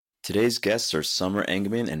Today's guests are Summer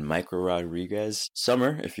Engelman and Michael Rodriguez.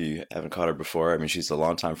 Summer, if you haven't caught her before, she's a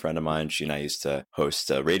longtime friend of mine. She and I used to host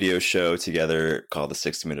a radio show together called The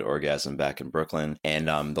 60-Minute Orgasm back in Brooklyn. And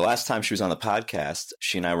the last time she was on the podcast,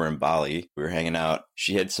 she and I were in Bali. We were hanging out.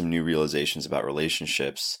 She had some new realizations about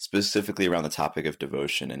relationships, specifically around the topic of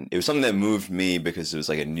devotion. And it was something that moved me because it was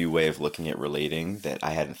like a new way of looking at relating that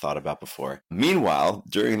I hadn't thought about before. Meanwhile,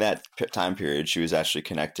 during that time period, she was actually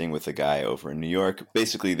connecting with a guy over in New York.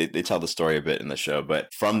 Basically, they tell the story a bit in the show,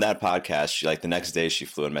 but from that podcast, she the next day she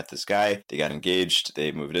flew and met this guy. They got engaged.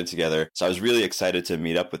 They moved in together. So I was really excited to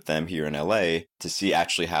meet up with them here in LA to see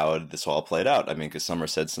actually how this all played out. Because Summer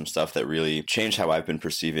said some stuff that really changed how I've been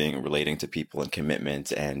perceiving relating to people and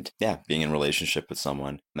commitment and being in a relationship with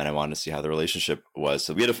someone. And I wanted to see how the relationship was.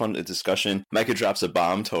 So we had a fun discussion. Micah drops a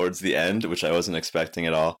bomb towards the end, which I wasn't expecting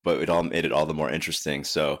at all, but it all made it all the more interesting.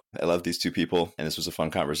 So I love these two people, and this was a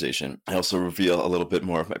fun conversation. I also reveal a little bit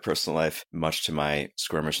more of my personal life, much to my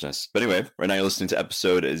squirmishness. But anyway, right now you're listening to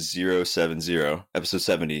episode 070, episode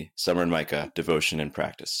 70, Summer and Micah, Devotion and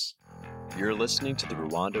Practice. You're listening to the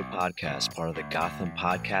Rwando Podcast, part of the Gotham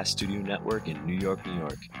Podcast Studio Network in New York, New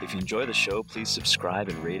York. If you enjoy the show, please subscribe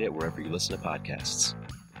and rate it wherever you listen to podcasts.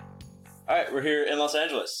 All right, we're here in Los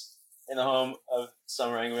Angeles, in the home of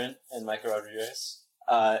Summer Engelman and Micah Rodriguez.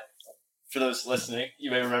 For those listening, you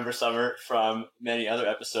may remember Summer from many other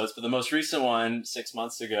episodes, but the most recent one, 6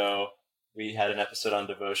 months ago, we had an episode on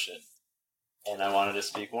devotion. And I wanted to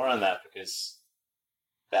speak more on that because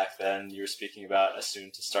back then you were speaking about a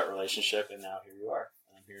soon-to-start relationship, and now here you are,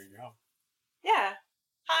 and I'm here in your home. Yeah.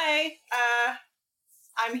 Hi.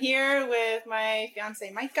 I'm here with my fiance,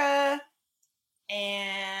 Micah,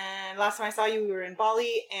 and last time I saw you, we were in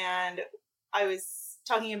Bali, and we were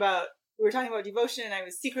talking about devotion, and I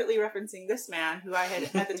was secretly referencing this man who I had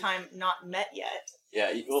at the time not met yet.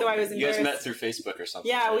 Yeah, well, so I was you guys met through Facebook or something.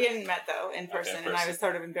 Yeah, right? We hadn't met though in person, and I was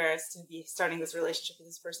sort of embarrassed to be starting this relationship with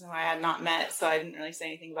this person who I had not met, so I didn't really say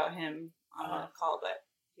anything about him on the call, but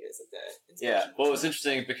he was a good inspiration. Yeah, well, it was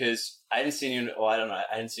interesting because I hadn't seen you. Well, I don't know. I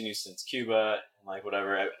hadn't seen you since Cuba, and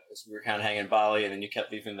whatever. We were kind of hanging in Bali, and then you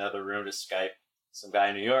kept leaving the other room to Skype some guy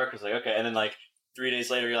in New York. I was like, okay, and then 3 days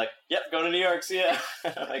later, you're like, yep, going to New York, see ya.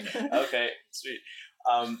 Okay, sweet.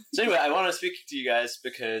 So anyway, I want to speak to you guys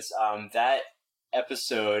because that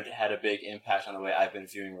episode had a big impact on the way I've been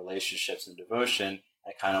viewing relationships and devotion.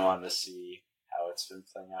 I kind of wanted to see how it's been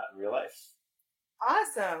playing out in real life.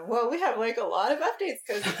 Awesome. Well, we have a lot of updates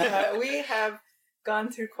because we have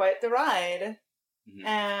gone through quite the ride.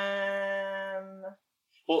 Mm-hmm.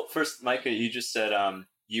 Well, first, Micah, you just said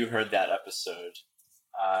you heard that episode.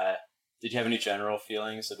 Did you have any general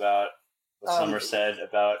feelings about what Summer said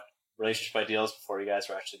about relationship ideals before you guys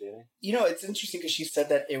were actually dating? It's interesting because she said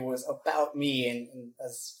that it was about me, and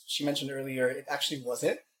as she mentioned earlier, it actually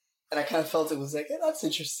wasn't. And I kind of felt it was hey, that's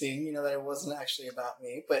interesting, that it wasn't actually about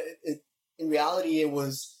me. But in reality, it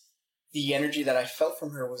was the energy that I felt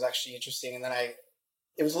from her was actually interesting. And then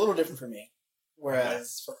it was a little different for me.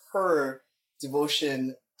 Whereas for her,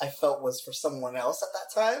 devotion, I felt was for someone else at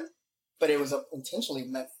that time. But it was intentionally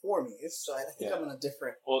meant for me. So I think I'm in a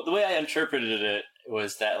different... Well, the way I interpreted it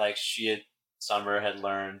was that Summer had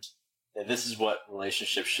learned that this is what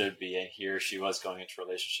relationships should be, and here she was going into a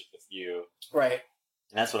relationship with you. Right.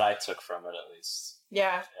 And that's what I took from it, at least.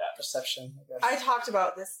 Yeah. Perception, I guess. I talked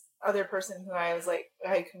about this other person who I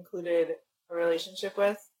concluded a relationship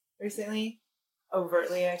with recently.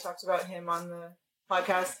 Overtly, I talked about him on the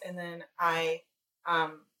podcast, and then I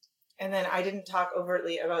didn't talk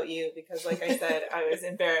overtly about you because, like I said, I was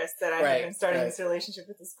embarrassed that I had been starting this relationship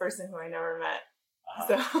with this person who I never met.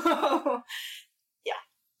 So, yeah.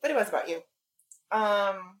 But it was about you.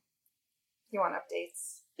 You want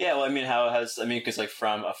updates? Yeah, well, because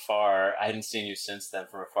from afar, I hadn't seen you since then.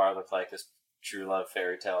 From afar, it looked like this true love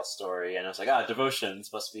fairy tale story, and I was like, devotion,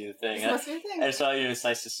 this must be the thing. This must be the thing. And so it's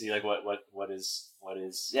nice to see what is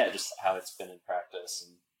just how it's been in practice,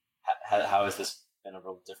 and how has this been a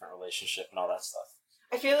real different relationship and all that stuff.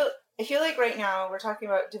 I feel like right now we're talking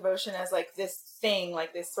about devotion as this thing,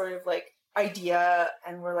 this sort of idea,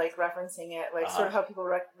 and we're referencing it sort of how people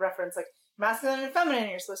reference masculine and feminine.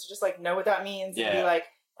 You're supposed to just know what that means and be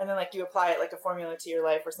and then you apply it like a formula to your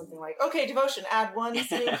life or something okay, devotion, add 1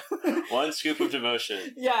 scoop. 1 scoop of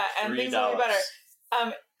devotion. Yeah, and $3. Things will be better.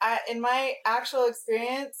 In my actual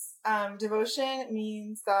experience, devotion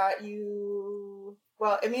means that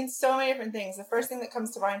it means so many different things. The first thing that comes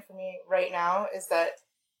to mind for me right now is that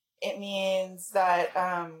it means that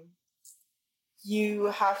you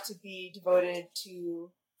have to be devoted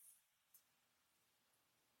to...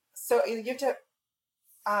 So you have to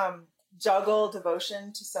juggle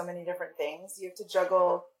devotion to so many different things. You have to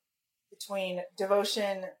juggle between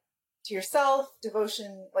devotion to yourself,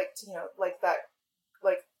 devotion, like, to, like that,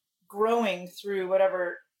 like growing through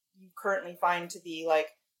whatever you currently find to be like,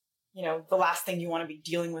 the last thing you want to be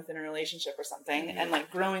dealing with in a relationship or something, and like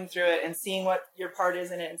growing through it and seeing what your part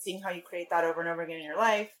is in it and seeing how you create that over and over again in your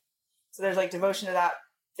life. So there's like devotion to that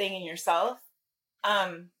thing in yourself,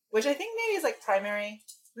 which I think maybe is like primary.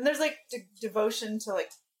 And there's like devotion to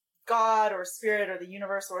like God or spirit or the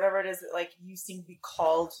universe or whatever it is that like you seem to be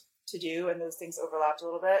called to do, and those things overlapped a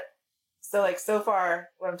little bit. So like so far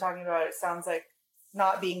what I'm talking about, it sounds like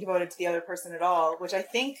not being devoted to the other person at all, which I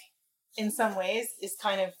think in some ways is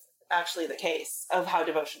kind of actually the case of how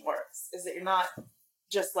devotion works, is that you're not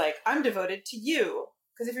just like, I'm devoted to you.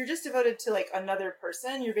 Because if you're just devoted to like another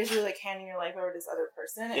person, you're basically like handing your life over to this other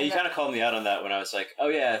person. Yeah, you kind of called me out on that when I was like, oh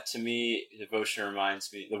yeah, to me, the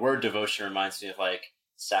word devotion reminds me of like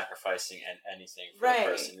sacrificing and anything for a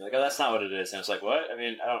person. You're like, oh, that's not what it is. And I was like, what? I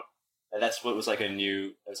mean, I don't, that's what was like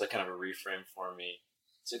it was like kind of a reframe for me.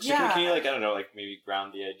 So can you like, I don't know, like maybe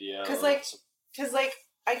ground the idea? Because like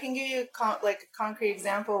I can give you a concrete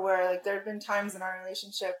example where like there have been times in our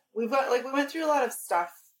relationship, we went through a lot of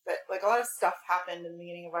stuff, that like a lot of stuff happened in the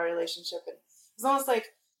beginning of our relationship, and it was almost like,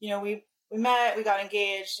 we met, we got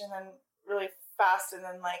engaged, and then really fast, and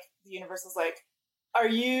then like the universe was like, are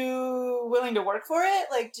you willing to work for it?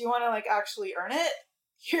 Like, do you want to like actually earn it?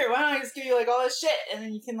 Here, why don't I just give you like all this shit, and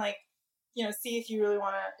then you can like, see if you really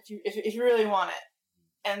want to, if you really want it.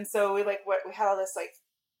 And so we had all this like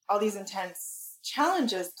all these intense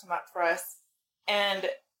challenges come up for us, and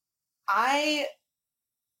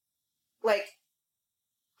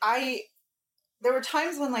there were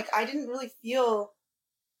times when like I didn't really feel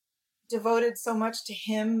devoted so much to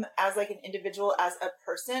him as like an individual, as a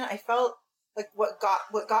person. I felt like what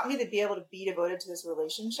got me to be able to be devoted to this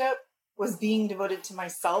relationship was being devoted to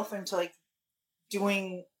myself, and to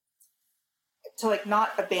like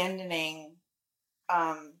not abandoning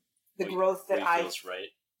the growth that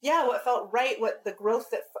what felt right, what the growth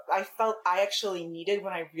that I felt I actually needed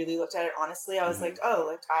when I really looked at it honestly. I was like, oh,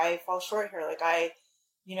 like I fall short here. Like I,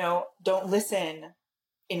 don't listen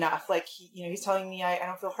enough. Like, he's telling me I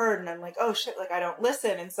don't feel heard, and I'm like, oh shit, like I don't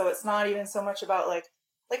listen. And so it's not even so much about like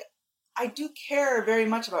I do care very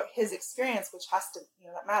much about his experience, which has to,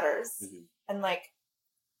 that matters. And like,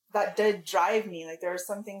 that did drive me. Like there are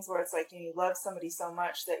some things where it's like, you love somebody so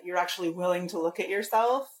much that you're actually willing to look at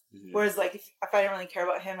yourself. Whereas like, if I didn't really care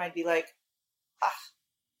about him, I'd be like,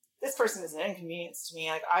 this person is an inconvenience to me.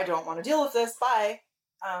 Like, I don't want to deal with this. Bye.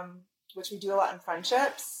 Which we do a lot in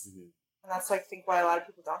friendships. And that's like, I think why a lot of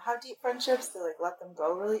people don't have deep friendships. They like let them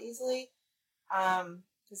go really easily.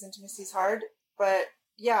 Because intimacy is hard. But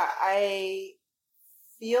yeah, I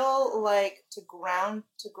feel like to ground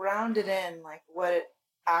it in, like what it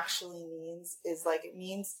actually means is like, it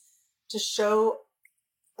means to show,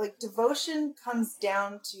 like devotion comes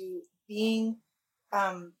down to being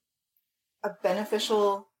a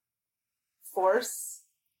beneficial force,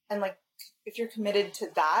 and like if you're committed to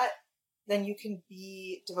that, then you can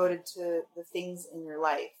be devoted to the things in your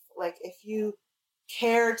life. Like if you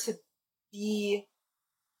care to be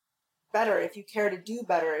better, if you care to do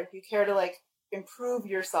better, if you care to like improve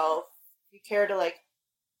yourself, if you care to like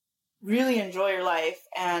really enjoy your life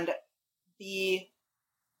and be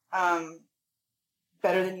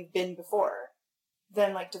better than you've been before,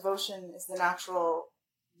 then like devotion is the natural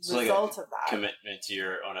result of that. Commitment to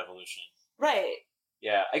your own evolution. Right.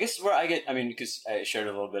 Yeah, I guess because I shared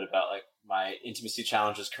a little bit about like my intimacy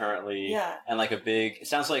challenges currently. Yeah. And like it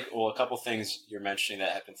sounds like, a couple things you're mentioning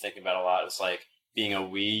that I've been thinking about a lot is like being a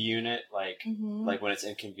we unit, like when it's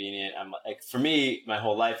inconvenient. I'm like, for me, my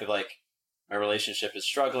whole life, if like my relationship is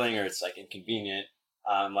struggling or it's like inconvenient,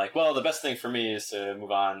 I'm like, well, the best thing for me is to move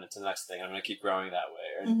on to the next thing. I'm going to keep growing that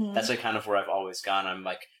way. And that's like kind of where I've always gone. I'm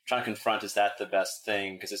like trying to confront, is that the best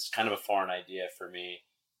thing? Because it's kind of a foreign idea for me.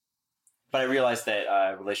 But I realized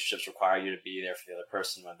that relationships require you to be there for the other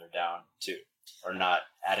person when they're down too, or not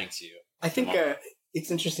adding to you. I think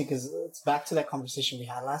it's interesting because it's back to that conversation we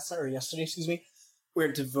had yesterday,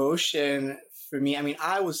 where devotion for me, I mean,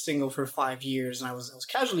 I was single for 5 years and I was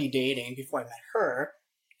casually dating before I met her.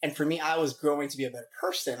 And for me, I was growing to be a better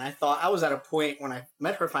person. I thought I was at a point when I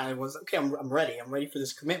met her finally was, okay, I'm ready. I'm ready for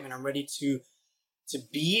this commitment. I'm ready to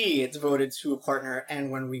be devoted to a partner. And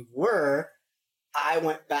when we were, I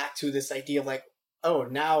went back to this idea of like, oh,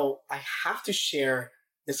 now I have to share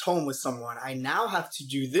this home with someone. I now have to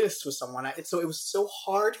do this with someone. So it was so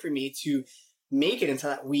hard for me to make it into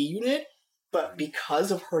that we unit. But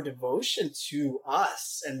because of her devotion to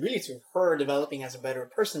us and really to her developing as a better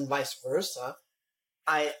person, vice versa,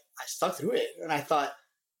 I stuck through it. And I thought,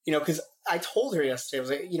 because I told her yesterday, I was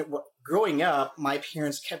like, growing up, my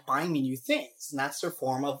parents kept buying me new things. And that's their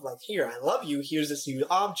form of like, here, I love you. Here's this new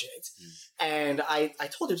object. And I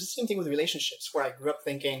told her the same thing with relationships, where I grew up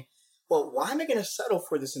thinking, well, why am I going to settle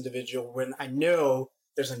for this individual when I know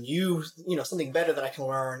there's a new, something better that I can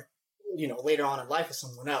learn, later on in life with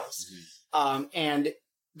someone else. And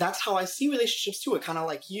that's how I see relationships too. Kind of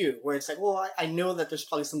like you, where it's like, well, I know that there's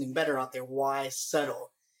probably something better out there. Why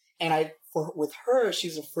settle? And with her,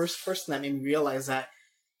 she's the first person that made me realize that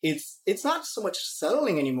it's not so much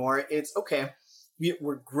settling anymore. It's okay.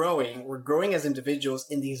 We're growing. We're growing as individuals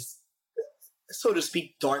in these, so to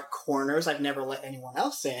speak, dark corners I've never let anyone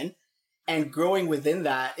else in. And growing within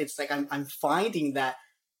that, it's like I'm finding that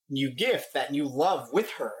new gift, that new love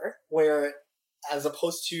with her, where as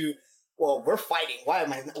opposed to, well, we're fighting. Why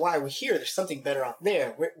are we here? There's something better out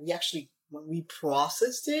there. We actually, when we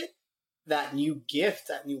processed it, that new gift,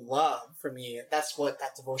 that new love for me, that's what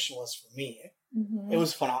that devotion was for me. It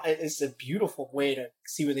was fun. It's a beautiful way to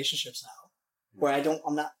see relationships now, where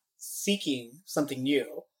I'm not seeking something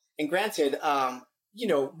new. And granted,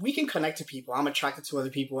 we can connect to people. I'm attracted to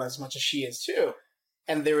other people as much as she is too.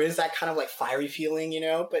 And there is that kind of like fiery feeling,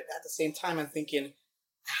 but at the same time, I'm thinking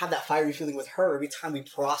I have that fiery feeling with her every time we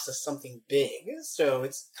process something big. So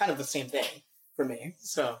it's kind of the same thing for me.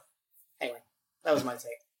 So anyway, that was my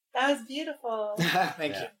take. That was beautiful.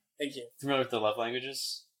 Thank you. Familiar with the love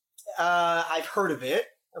languages? I've heard of it.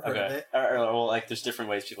 Well, like there's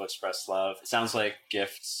different ways people express love. It sounds like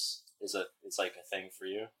gifts it's like a thing for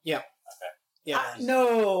you. Yeah. Okay. Yeah.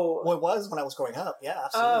 No. Well, it was when I was growing up. Yeah,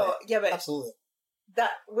 absolutely. Oh, yeah, but absolutely.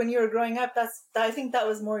 That when you were growing up, I think that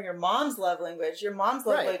was more your mom's love language. Your mom's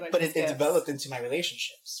love language, but it developed into my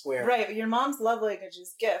relationships. But your mom's love language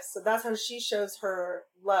is gifts, so that's how she shows her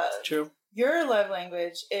love. True. Your love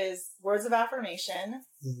language is words of affirmation.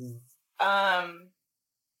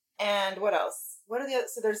 And what else? What are the other?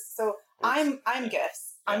 I'm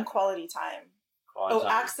gifts. Yeah. I'm quality time.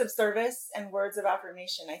 Acts of service and words of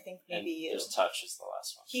affirmation. I think maybe there's touch is the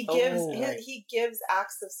last one. He gives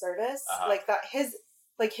acts of service like that. His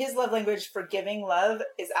love language for giving love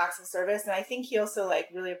is acts of service, and I think he also like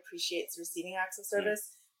really appreciates receiving acts of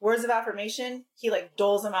service. Words of affirmation, he like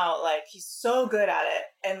doles them out like he's so good at it,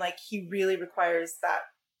 and like he really requires that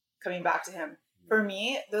coming back to him. For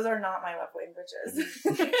me, those are not my love languages.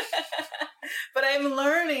 But I'm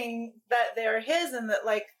learning that they're his and that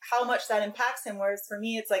like how much that impacts him. Whereas for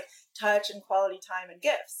me, it's like touch and quality time and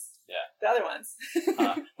gifts. Yeah. The other ones.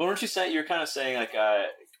 But weren't you saying, you're kind of saying like,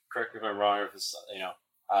 correct me if I'm wrong, or if it's,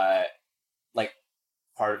 like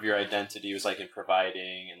part of your identity was like in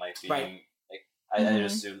providing and like being like, I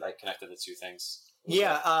assumed like connected the two things.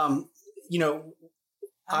 Yeah.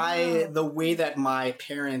 The way that my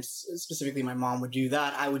parents, specifically my mom, would do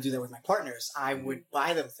that, I would do that with my partners. I would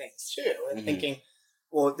buy them things too, and thinking,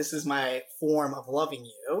 well, this is my form of loving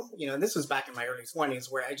you. And this was back in my early 20s,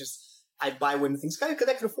 where I'd buy women things because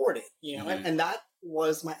I could afford it, and that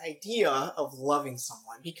was my idea of loving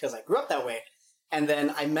someone because I grew up that way. And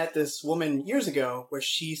then I met this woman years ago where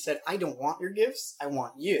she said, I don't want your gifts, I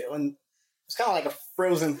want you. And it's kind of like a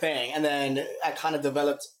frozen thing. And then I kind of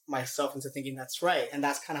developed myself into thinking that's right. And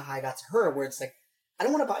that's kind of how I got to her, where it's like, I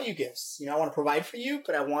don't want to buy you gifts. I want to provide for you,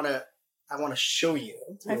 but I want to show you.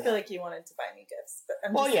 I feel like you wanted to buy me gifts. But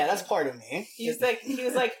that's part of me. He was like,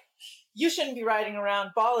 you shouldn't be riding around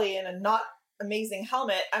Bali in a not amazing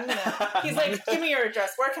helmet. He's like, give me your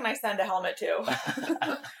address. Where can I send a helmet to?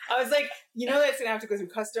 I was like, that's going to have to go through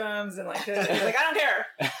customs and like, he's like, I don't care.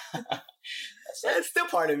 It's still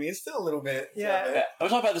part of me. It's still a little bit. Yeah. I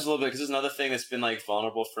was talking about this a little bit because there's another thing that's been like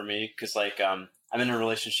vulnerable for me. Because like I'm in a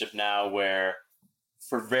relationship now where,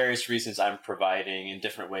 for various reasons, I'm providing in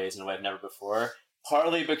different ways in a way I've never before.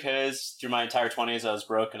 Partly because through my entire 20s I was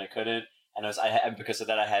broke and I couldn't, and because of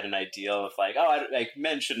that I had an ideal of like,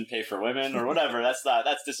 men shouldn't pay for women or whatever. that's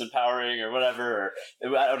disempowering or whatever.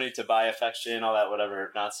 Or I don't need to buy affection, all that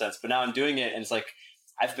whatever nonsense. But now I'm doing it, and it's like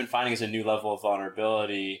I've been finding it's a new level of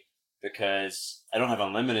vulnerability. Because I don't have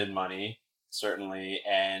unlimited money, certainly,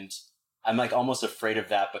 and I'm like almost afraid of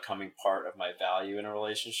that becoming part of my value in a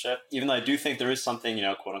relationship. Even though I do think there is something,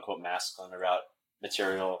 quote unquote, masculine about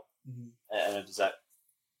material. And is that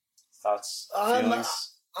thoughts,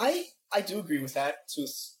 feelings? I do agree with that.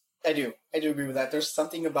 I do agree with that. There's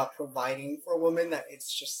something about providing for a woman that it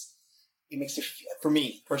makes it feel, for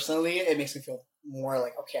me personally, it makes me feel more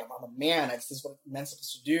like, okay, I'm a man. This is what a man's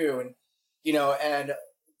supposed to do, and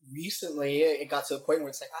recently it got to a point where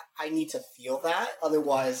it's like I need to feel that,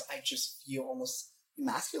 otherwise I just feel almost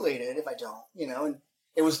emasculated if I don't, and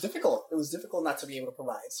it was difficult. It was difficult not to be able to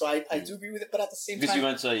provide. So I do agree with it, but at the same time,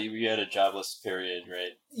 because you had a jobless period,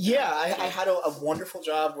 right? Yeah, I had a wonderful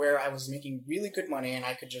job where I was making really good money and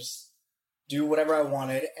I could just do whatever I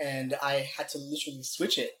wanted, and I had to literally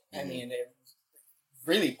switch it. I mean, it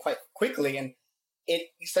really quite quickly, and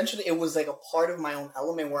it was like a part of my own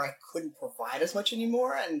element where I couldn't provide as much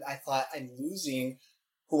anymore, and I thought I'm losing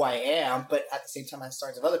who I am, but at the same time I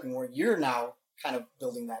started developing where you're now kind of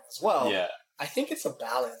building that as well. Yeah. I think it's a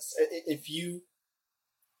balance. If you,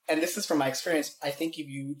 and this is from my experience, I think if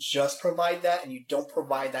you just provide that and you don't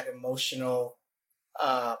provide that emotional,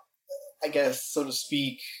 I guess, so to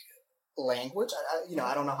speak, language,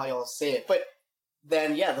 I don't know how y'all say it, but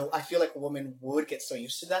then, I feel like a woman would get so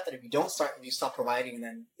used to that if you stop providing,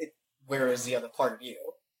 then where is the other part of you?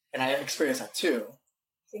 And I experienced that too.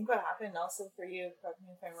 I think what happened also for you, correct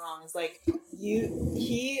me if I'm wrong, is like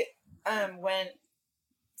he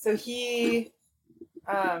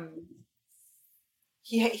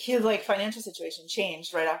like financial situation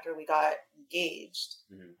changed right after we got engaged,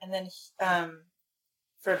 and then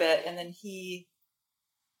for a bit, and then he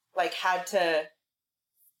like had to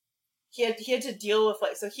deal with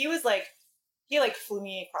like, so he flew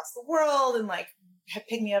me across the world and like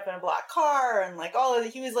picked me up in a black car and like all of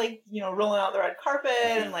it. He was like, rolling out the red carpet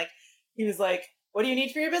and like he was like, what do you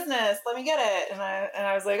need for your business? Let me get it. And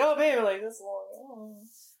I was like, oh babe, like this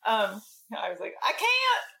I was like, I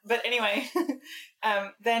can't. But anyway,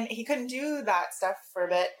 then he couldn't do that stuff for a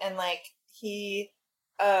bit, and like he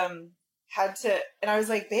had to, and I was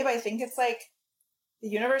like, babe, I think it's like the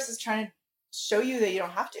universe is trying to show you that you don't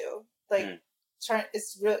have to. Like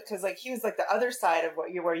it's real, because like he was like the other side of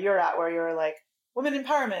where you're at, where you're like women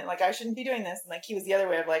empowerment, like I shouldn't be doing this, and like he was the other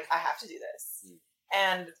way of like I have to do this,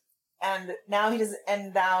 and now he doesn't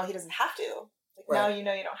have to. Like now you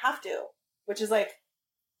don't have to, which is like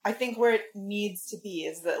I think where it needs to be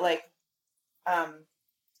is that like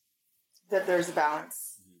that there's a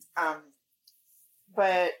balance.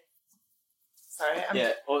 But sorry,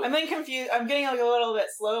 I'm then confused. I'm getting like a little bit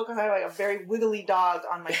slow because I have like a very wiggly dog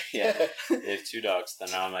on my. Yeah, they have two dogs. Then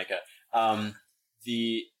now I'm like I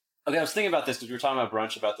was thinking about this because we were talking about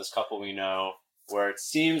brunch about this couple we know where it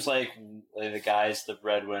seems like the guy's the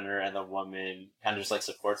breadwinner and the woman kind of just like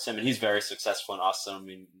supports him, and he's very successful and awesome. I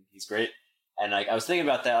mean, he's great. And like I was thinking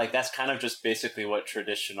about that, like that's kind of just basically what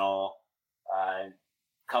traditional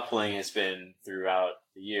coupling has been throughout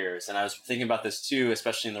the years. And I was thinking about this too,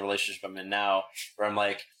 especially in the relationship I'm in now, where I'm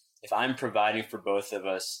like, if I'm providing for both of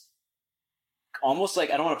us, almost like,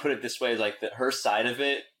 I don't want to put it this way, like that her side of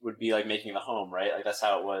it would be like making the home, right? Like that's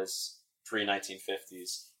how it was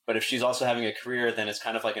pre-1950s. But if she's also having a career, then it's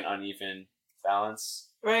kind of like an uneven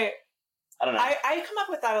balance. Right. I don't know. I come up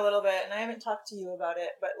with that a little bit, and I haven't talked to you about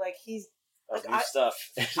it, but like he's like new stuff.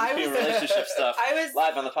 New relationship stuff. I was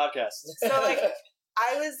live on the podcast. So like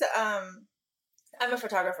I'm a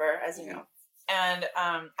photographer, as you know, and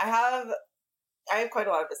I have quite a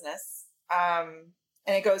lot of business, and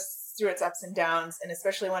it goes through its ups and downs, and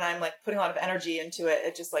especially when I'm like putting a lot of energy into it,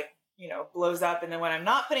 it just like blows up, and then when I'm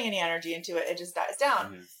not putting any energy into it, it just dies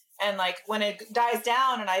down. And like when it dies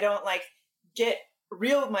down, and I don't like get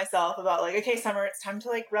real with myself about like, okay, Summer, it's time to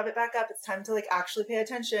like rev it back up. It's time to like actually pay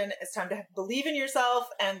attention. It's time to believe in yourself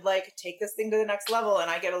and like take this thing to the next level. And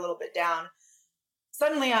I get a little bit down.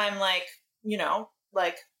 Suddenly I'm like,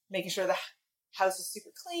 like making sure the house is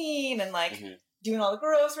super clean and like doing all the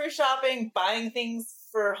grocery shopping, buying things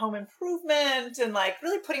for home improvement, and like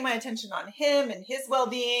really putting my attention on him and his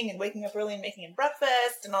well-being and waking up early and making him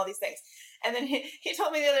breakfast and all these things. And then he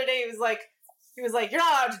told me the other day, he was like, you're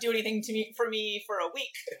not allowed to do anything for me for a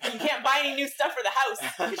week. You can't buy any new stuff for the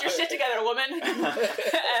house. Get your shit together, woman.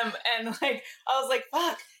 And like, I was like,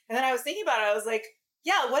 fuck. And then I was thinking about it. I was like,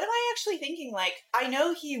 yeah, what am I actually thinking? Like, I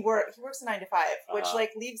know he works a 9 to 5, which like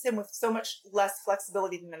leaves him with so much less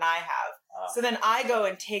flexibility than I have. So then I go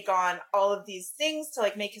and take on all of these things to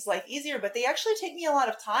like make his life easier, but they actually take me a lot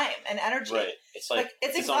of time and energy. Right. It's like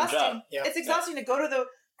it's exhausting. Yeah. It's exhausting to go to the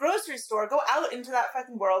grocery store, go out into that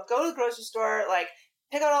fucking world, go to the grocery store, like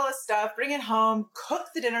pick out all this stuff, bring it home, cook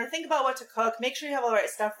the dinner, think about what to cook, make sure you have all the right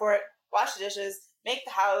stuff for it, wash the dishes, make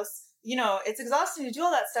the house. It's exhausting to do all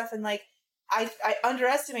that stuff. And like, I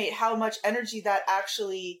underestimate how much energy that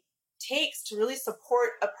actually takes to really support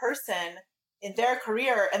a person in their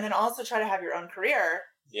career and then also try to have your own career.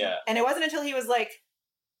 Yeah. And it wasn't until he was like,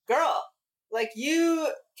 girl, like you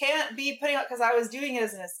can't be putting out, because I was doing it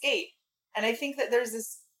as an escape. And I think that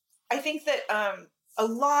a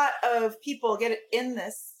lot of people get in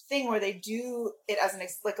this thing where they do it as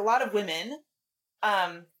like a lot of women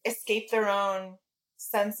escape their own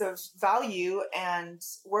sense of value and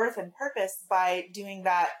worth and purpose by doing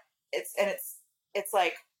that. It's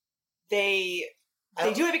like they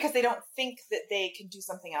do it because they don't think that they can do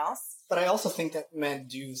something else. But I also think that men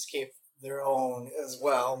do escape their own as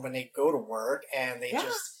well when they go to work and they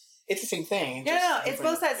it's the same thing. No, it's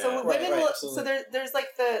both sides. So women will. Absolutely. So there's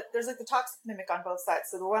like the toxic mimic on both sides.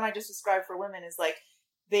 So the one I just described for women is like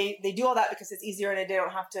they do all that because it's easier and they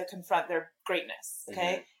don't have to confront their greatness.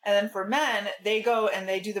 Okay, mm-hmm. And then for men, they go and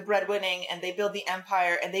they do the breadwinning and they build the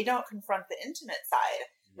empire and they don't confront the intimate side.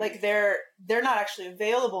 Mm-hmm. Like they're not actually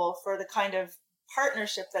available for the kind of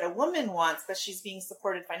partnership that a woman wants, that she's being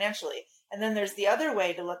supported financially. And then there's the other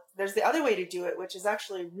way to look, there's the other way to do it, which is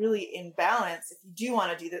actually really in balance. If you do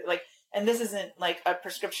want to do that, like, and this isn't like a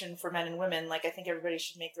prescription for men and women, like I think everybody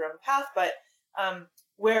should make their own path, but,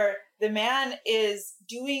 where the man is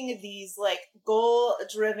doing these like goal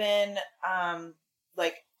driven,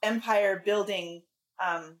 like empire building,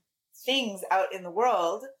 things out in the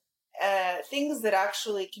world, things that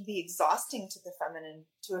actually can be exhausting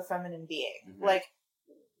to a feminine being. Mm-hmm. Like,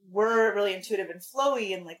 we're really intuitive and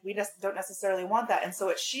flowy, and like we just don't necessarily want that. And so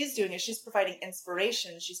what she's doing is she's providing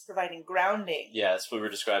inspiration, she's providing grounding. Yeah, that's what we were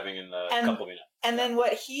describing in the couple minutes. And then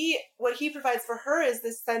what he provides for her is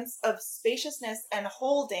this sense of spaciousness and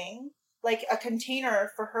holding, like a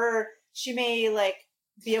container for her. She may like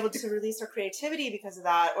be able to release her creativity because of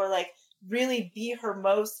that, or like really be her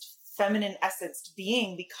most feminine essenced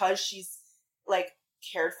being because she's like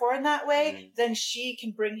cared for in that way. Mm-hmm. Then she can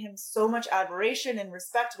bring him so much admiration and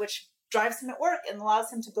respect, which drives him at work and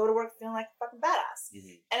allows him to go to work feeling like a fucking badass.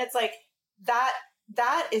 Mm-hmm. And it's like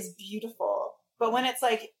that is beautiful. But when it's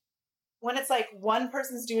like one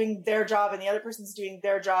person's doing their job and the other person's doing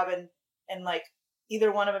their job, and like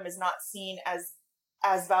either one of them is not seen as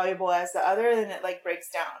valuable as the other, then it like breaks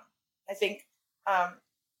down. I think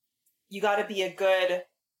you got to be a good,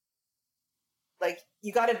 like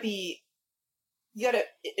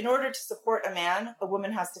in order to support a man, a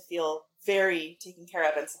woman has to feel very taken care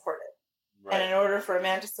of and supported. Right. And in order for a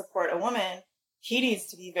man to support a woman, he needs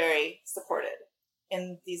to be very supported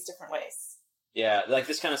in these different ways. Yeah, like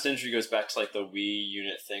this kind of synergy goes back to like the we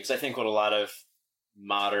unit thing. 'Cause I think what a lot of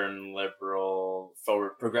modern, liberal,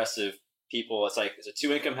 forward, progressive people, it's like it's a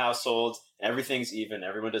 2-income household and everything's even.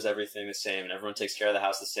 Everyone does everything the same and everyone takes care of the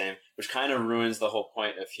house the same, which kind of ruins the whole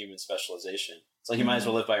point of human specialization. It's like you might as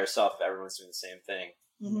well live by yourself if everyone's doing the same thing.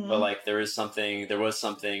 Mm-hmm. But like there was something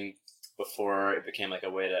before it became like a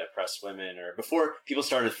way to oppress women, or before people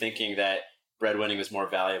started thinking that breadwinning was more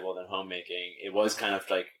valuable than homemaking. It was kind of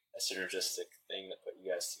like a synergistic thing that put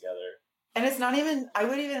you guys together. And it's not even, I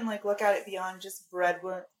would even like look at it beyond just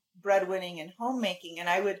breadwinning and homemaking. And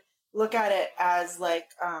I would look at it as like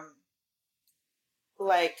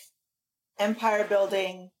empire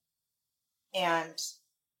building and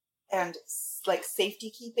like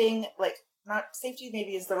safety keeping, like not safety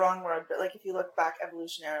maybe is the wrong word, but like if you look back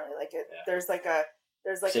evolutionarily, like there's like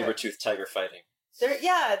saber-toothed tiger fighting.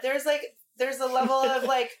 There's a level of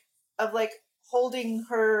like holding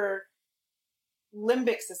her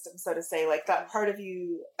limbic system, so to say, like that part of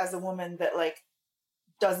you as a woman that like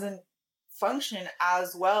doesn't function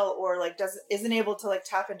as well, or like isn't able to like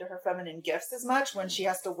tap into her feminine gifts as much when she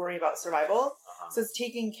has to worry about survival. Uh-huh. So it's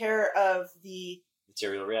taking care of the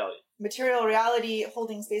material reality,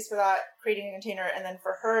 holding space for that, creating a container, and then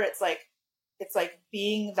for her it's like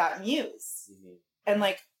being that muse. Mm-hmm. And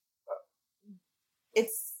like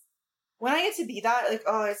it's when I get to be that, like,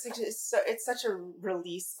 oh, it's such a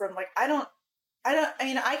release from like I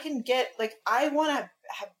can get like I want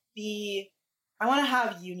to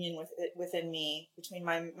have union within me, between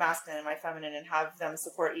my masculine and my feminine, and have them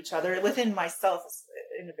support each other within myself as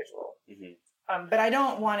an individual. Mm-hmm. But I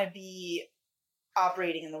don't want to be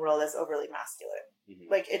operating in the world as overly masculine.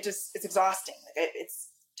 Mm-hmm. Like it's exhausting. Like it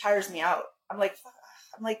tires me out. I'm like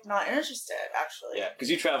not interested, actually. Yeah, because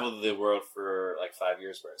you traveled the world for like 5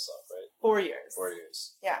 years by yourself, right? 4 years. 4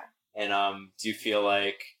 years. Yeah. And do you feel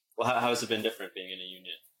like, well, how has it been different being in a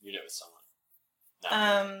unit with someone?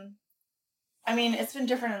 No. I mean, it's been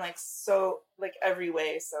different in like every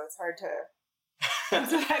way, so it's hard to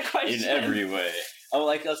answer that question. In every way. Oh,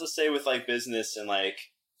 like let's just say with like business and like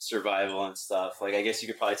survival and stuff. Like I guess you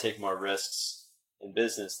could probably take more risks in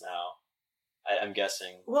business now. I'm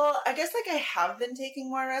guessing. Well, I guess like I have been taking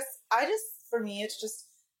more risks. For me, it's just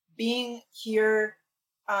being here,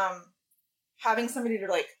 having somebody to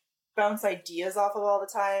like bounce ideas off of all the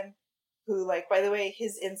time. Who, like, by the way,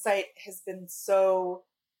 his insight has been so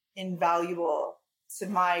invaluable to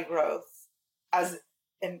my growth as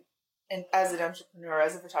an entrepreneur,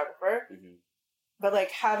 as a photographer. Mm-hmm. But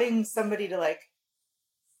like having somebody to like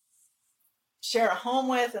share a home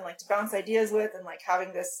with and like to bounce ideas with, and like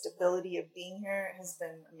having this stability of being here has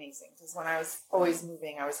been amazing. Because when I was always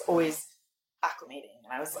moving, I was always acclimating,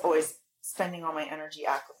 and I was always spending all my energy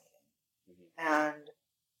acclimating. And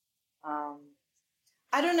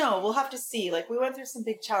I don't know, we'll have to see. Like, we went through some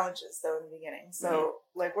big challenges though in the beginning, so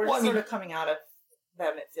like we're sort of coming out of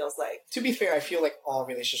them, it feels like. To be fair, I feel like all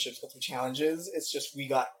relationships go through challenges. It's just we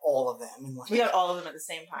got all of them. And like, we got all of them at the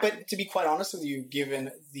same time. But to be quite honest with you,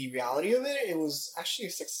 given the reality of it, it was actually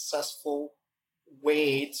a successful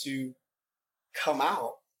way to come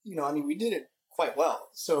out. You know, I mean, we did it quite well.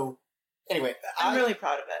 So anyway, I'm really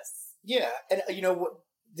proud of us. Yeah. And you know what?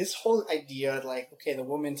 This whole idea, like, okay, the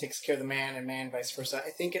woman takes care of the man and man vice versa,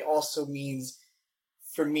 I think it also means,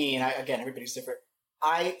 for me, and again, everybody's different,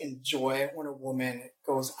 I enjoy when a woman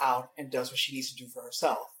goes out and does what she needs to do for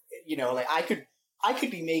herself. You know, like I could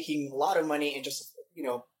be making a lot of money and just, you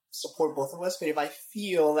know, support both of us. But if I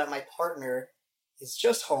feel that my partner is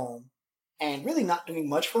just home and really not doing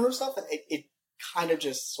much for herself, it kind of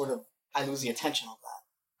just sort of, I lose the attention of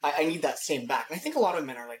that. I need that same back. And I think a lot of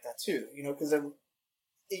men are like that too, you know, because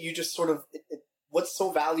you just sort of, what's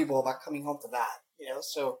so valuable about coming home to that, you know?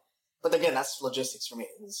 So, but again, that's logistics for me.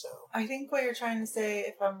 So I think what you're trying to say,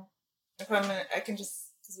 if I can just,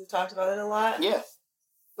 because we talked about it a lot. Yeah.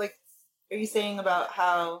 Like, are you saying about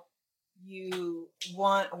how you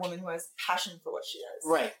want a woman who has passion for what she does?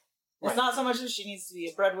 Right. It's not so much that she needs to be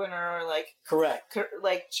a breadwinner or like. Correct.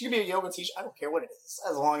 Like, she could be a yoga teacher. I don't care what it is,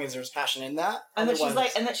 as long as there's passion in that. And that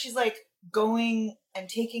she's like going and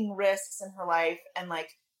taking risks in her life and like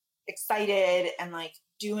excited and like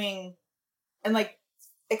doing and like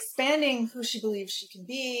expanding who she believes she can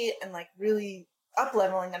be and like really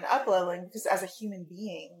up-leveling because as a human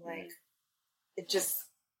being, like it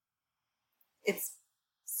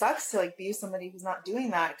sucks to like be somebody who's not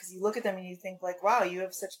doing that, because you look at them and you think like, wow, you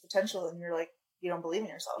have such potential, and you're like, you don't believe in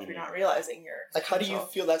yourself. You're not realizing your like potential. How do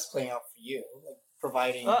you feel that's playing out for you? Like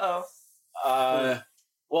providing. Well,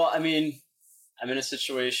 I mean, I'm in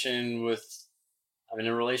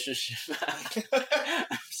a relationship.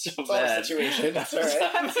 I'm so bad. Situation. That's all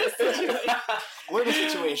right. We're in a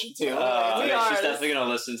situation too. She's definitely gonna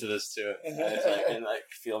listen to this too, and like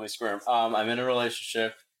feel me squirm. I'm in a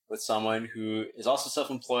relationship with someone who is also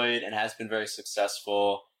self-employed and has been very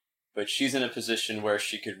successful, but she's in a position where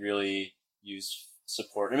she could really use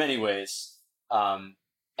support in many ways. And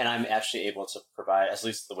I'm actually able to provide, at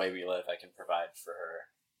least the way we live, I can provide for her.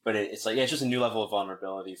 But it's like, it's just a new level of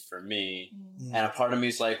vulnerability for me. Mm-hmm. And a part of me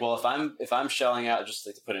is like, well, if I'm shelling out, just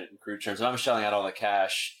like to put it in crude terms, if I'm shelling out all the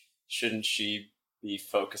cash, shouldn't she be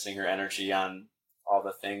focusing her energy on all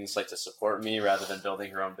the things like to support me rather than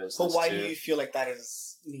building her own business? But why do you feel like that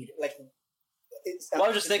is needed? Like, well, I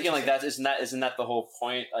was just thinking like that. Isn't that the whole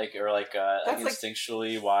point? Like, or like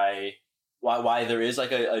instinctually, why there is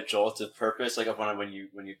like a jolt of purpose, like when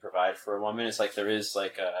you provide for a woman, it's like there is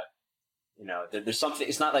like a, you know, there's something.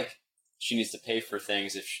 It's not like she needs to pay for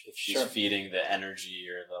things if she's feeding the energy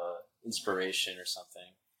or the inspiration or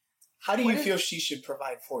something. How do you feel she should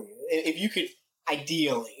provide for you? If you could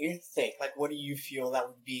ideally think, like, what do you feel that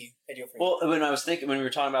would be ideal for you? Well, when we were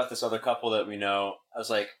talking about this other couple that we know, I was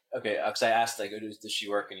like, okay, because I asked, like, does she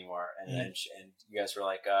work anymore? And then and you guys were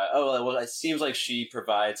like, oh, well, it seems like she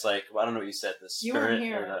provides, like, well, I don't know what you said, the spirit.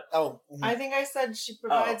 You weren't here. I think I said she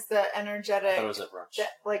provides the energetic. I thought it was at brunch.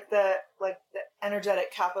 The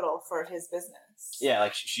energetic capital for his business. Yeah,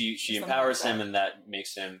 like she empowers him, and that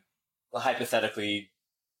makes him hypothetically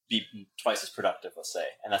be twice as productive, let's say,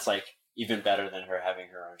 and that's like even better than her having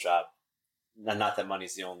her own job. Not that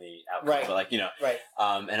money's the only outcome, right. But like, you know, right.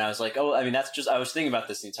 And I was like, oh, I mean, that's just, I was thinking about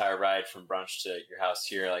this the entire ride from brunch to your house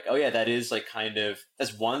here. Like, oh yeah, that is like kind of,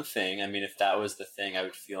 that's one thing. I mean, if that was the thing, I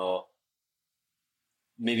would feel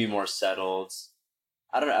maybe more settled.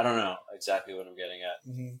 I don't know exactly what I'm getting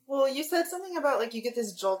at. Mm-hmm. Well, you said something about like, you get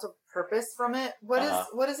this jolt of purpose from it. What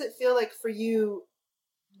does it feel like for you?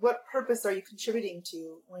 What purpose are you contributing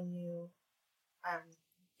to when you,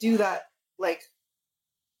 do that, like,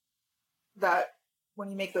 that when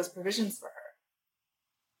you make those provisions for her?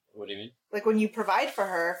 What do you mean? Like when you provide for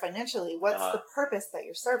her financially, what's the purpose that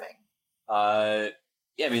you're serving?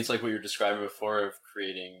 Yeah, I mean, it's like what you were describing before of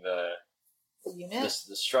creating the unit,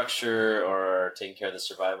 the structure, or taking care of the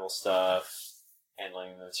survival stuff,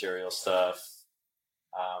 handling the material stuff.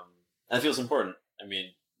 That feels important. I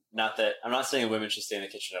mean, not that I'm not saying women should stay in the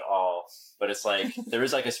kitchen at all, but it's like there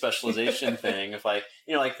is like a specialization thing of like,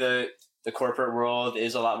 you know, like the corporate world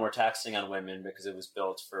is a lot more taxing on women because it was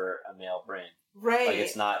built for a male brain. Right. Like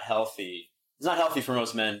it's not healthy. It's not healthy for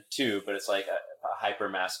most men too, but it's like a hyper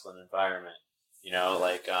masculine environment, you know,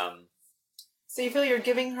 like, so you feel you're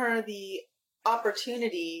giving her the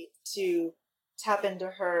opportunity to tap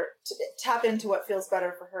into what feels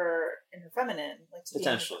better for her in her feminine, like to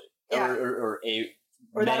potentially, yeah. or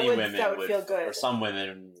many women would feel good, or some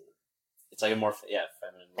women. It's like a more feminine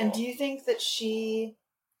role. And do you think that she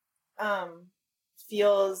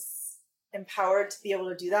feels empowered to be able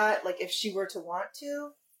to do that? Like if she were to want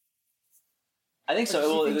to? I think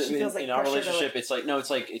so. Well, in our relationship, it's like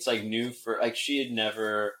it's like new for like she had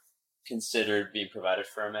never considered being provided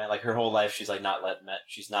for a man. Like her whole life, she's like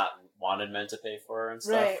she's not wanted men to pay for her and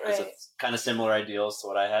stuff. Right. It's kind of similar ideals to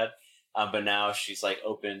what I had. But now she's like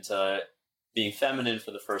open to being feminine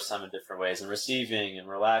for the first time in different ways and receiving and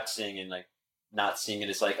relaxing and like not seeing it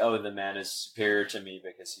as like, oh, the man is superior to me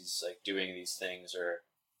because he's like doing these things or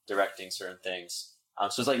directing certain things.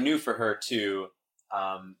 So it's like new for her too.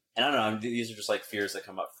 And I don't know, these are just like fears that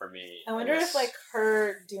come up for me. I wonder if like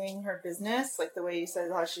her doing her business, like the way you said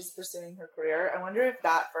how she's pursuing her career, I wonder if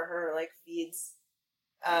that for her like feeds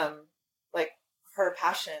like her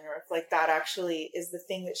passion, or if like that actually is the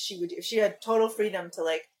thing that she would do. If she had total freedom to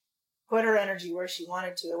like put her energy where she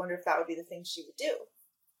wanted to, I wonder if that would be the thing she would do.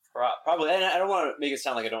 Probably, and I don't want to make it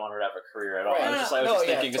sound like I don't want her to have a career at all. Right. I was just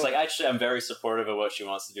thinking, because like actually I'm very supportive of what she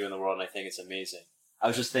wants to do in the world, and I think it's amazing. I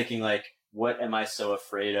was just thinking like, what am I so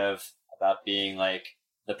afraid of about being like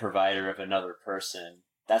the provider of another person?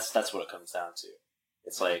 That's what it comes down to.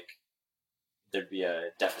 It's like there'd be a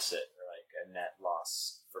deficit or like a net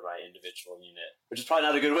loss for my individual unit, which is probably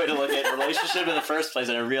not a good way to look at relationship in the first place.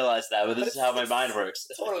 And I realized that, but this is how my mind works.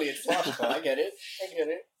 Totally, it's logical. I get it.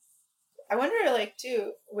 I wonder, like,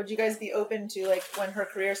 too, would you guys be open to, like, when her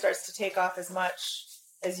career starts to take off as much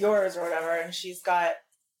as yours or whatever, and she's got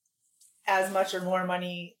as much or more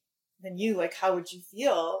money than you, like, how would you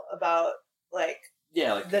feel about, like,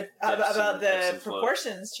 about the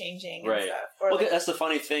proportions changing and stuff? Or well, like, that's the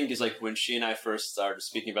funny thing is, like, when she and I first started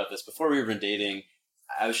speaking about this, before we were even dating,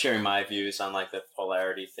 I was sharing my views on, like, the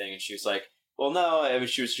polarity thing, and she was like, well, no, I mean,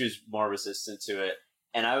 she was more resistant to it.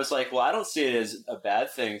 And I was like, well, I don't see it as a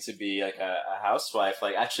bad thing to be like a housewife.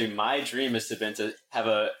 Like, actually, my dream is to to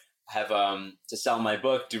sell my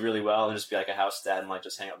book, do really well, and just be like a house dad and like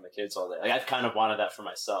just hang out with my kids all day. Like, I've kind of wanted that for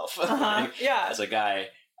myself, as a guy.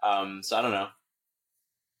 So I don't know.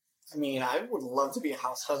 I mean, I would love to be a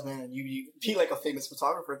house husband, and you be like a famous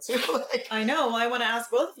photographer too. Like, I know. Well, I want to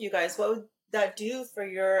ask both of you guys, what would that do for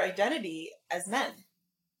your identity as men?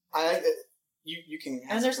 You can,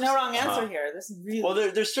 and there's no wrong answer here. This is really well.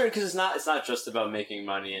 There's certain, because it's not just about making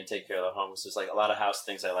money and taking care of the homes. There's like a lot of house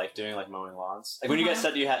things I like doing, like mowing lawns. Like when you guys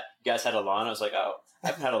said you guys had a lawn, I was like, oh, I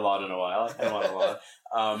haven't had a lawn in a while. I don't want a lawn,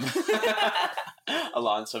 a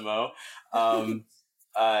lawn to mow.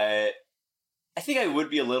 I think I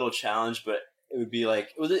would be a little challenged, but it would be like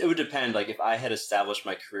it would depend. Like if I had established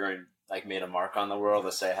my career and like made a mark on the world,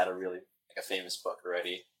 let's say I had a really like a famous book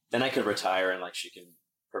already, then I could retire and like she can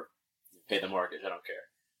pay the mortgage. I don't care.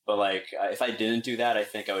 But like if I didn't do that, I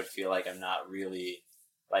think I would feel like I'm not really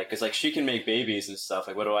like, because like she can make babies and stuff.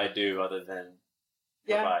 Like what do I do other than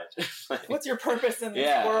provide? Like, what's your purpose in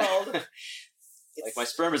this world? Like my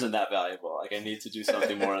sperm isn't that valuable. Like I need to do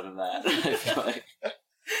something more than that. I feel like.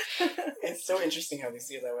 It's so interesting how they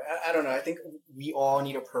see it that way. I don't know. I think we all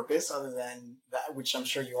need a purpose other than that, which I'm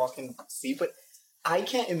sure you all can see. But I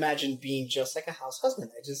can't imagine being just like a house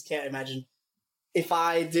husband. I just can't imagine. If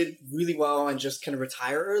I did really well and just kind of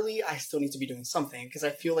retire early, I still need to be doing something, because I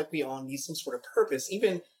feel like we all need some sort of purpose,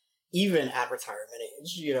 even at retirement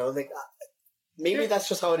age. You know, like maybe that's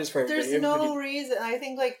just how it is for everybody. There's no reason. I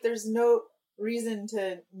think like there's no reason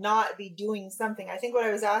to not be doing something. I think what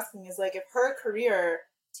I was asking is like if her career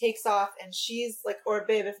takes off and she's like, or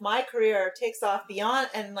babe, if my career takes off beyond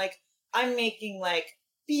and like I'm making like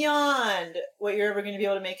beyond what you're ever going to be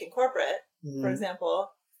able to make in corporate, for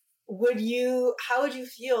example. How would you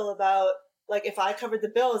feel about like if I covered the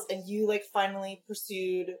bills and you like finally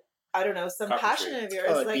pursued, I don't know, some passion of yours?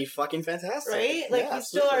 It'd like, be fucking fantastic, right? Like yeah, you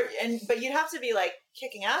still are, but you'd have to be like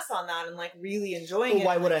kicking ass on that and like really enjoying it.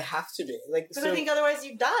 Why would I have to be? Like, because I think otherwise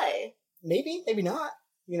you'd die. Maybe not.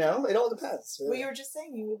 You know, it all depends. Really. Well, you were just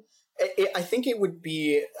saying you would. I think it would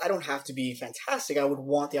be. I don't have to be fantastic. I would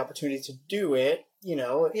want the opportunity to do it. You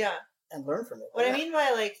know, and learn from it. What I mean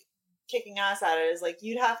by like kicking ass at it is like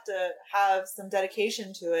you'd have to have some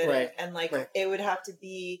dedication to it, and like it would have to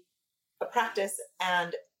be a practice,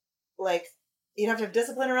 and like you'd have to have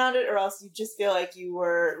discipline around it, or else you just feel like you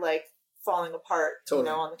were like falling apart, you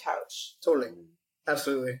know, on the couch. Totally,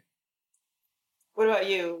 absolutely. What about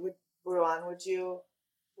you, Ruan?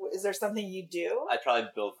 Is there something you do? I'd probably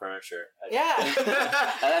build furniture. Yeah.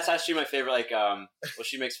 That's actually my favorite. Like, well,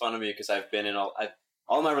 she makes fun of me because I've been in a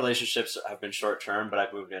all my relationships have been short term, but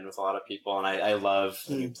I've moved in with a lot of people, and I love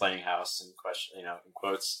playing house and in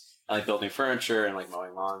quotes. I like building furniture and like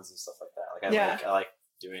mowing lawns and stuff like that. Like I like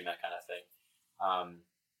doing that kind of thing.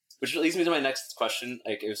 Which leads me to my next question.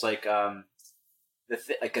 Like it was like a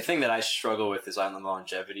thing that I struggle with is on the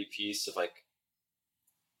longevity piece of like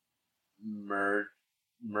merge.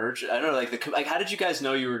 I don't know, like how did you guys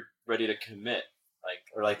know you were ready to commit? Like,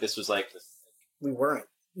 or like this was like we weren't.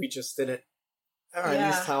 We just did it. Or at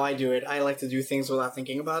least how I do it. I like to do things without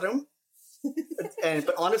thinking about them.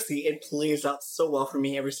 But honestly, it plays out so well for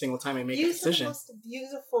me every single time I make a decision. You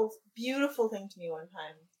said the most beautiful thing to me one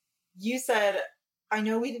time. You said, I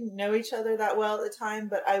know we didn't know each other that well at the time,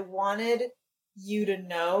 but I wanted you to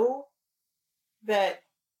know that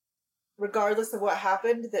regardless of what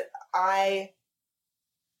happened, that I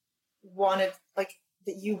wanted, like,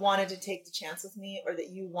 that you wanted to take the chance with me, or that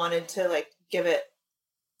you wanted to, like, give it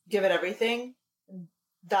everything.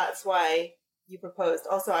 That's why you proposed.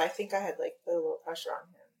 Also, I think I had like put a little pressure on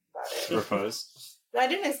him about it. Propose? I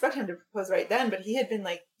didn't expect him to propose right then, but he had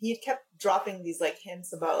kept dropping these like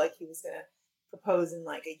hints about like he was gonna propose in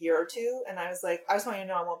like a year or two, and I was like, I just want you to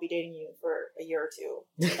know I won't be dating you for a year or two.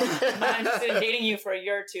 I'm not interested in dating you for a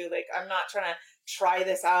year or two. Like I'm not trying to try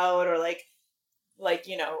this out or like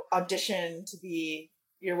audition to be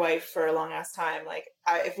your wife for a long ass time. Like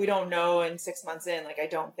if we don't know in 6 months in, like I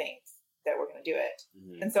don't think that we're going to do it.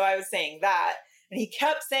 Mm-hmm. And so I was saying that, and he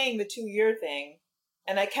kept saying the 2-year thing.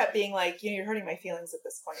 And I kept being like, you're hurting my feelings at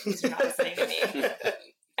this point because you're not listening to me.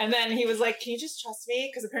 And then he was like, can you just trust me?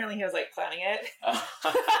 Because apparently he was like planning it.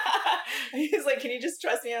 He was like, can you just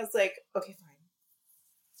trust me? I was like, okay, fine.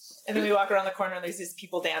 And then we walk around the corner and there's these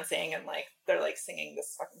people dancing and like they're like singing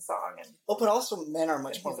this fucking song. And but also men are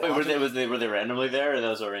much more. Wait, were they randomly there, or that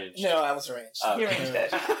was arranged? No, I was arranged. He arranged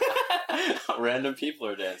it. Random people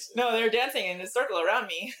are dancing. No, they're dancing in a circle around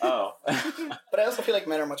me. Oh. But I also feel like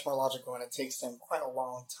men are much more logical, and it takes them quite a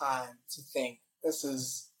long time to think. This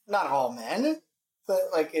is not all men, but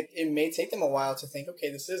like it may take them a while to think,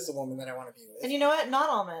 okay, this is the woman that I want to be with. And you know what? Not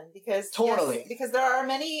all men, because totally, yes, because there are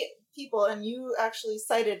many people, and you actually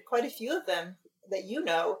cited quite a few of them that you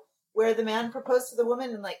know, where the man proposed to the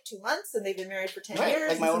woman in like 2 months, and they've been married for 10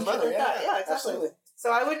 years. Like my own brother. Like yeah, exactly. Absolutely. So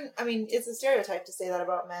it's a stereotype to say that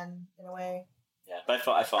about men in a way. Yeah, but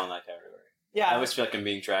I fall in that category. Yeah. I always feel like I'm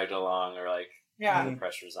being dragged along, or like the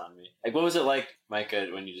pressure's on me. Like, what was it like, Micah,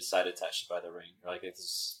 when you decided to actually buy the ring? Or like, I'm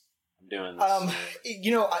doing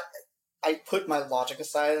this. I put my logic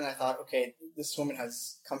aside and I thought, okay, this woman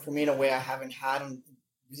has come for me in a way I haven't had in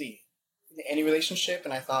really any relationship,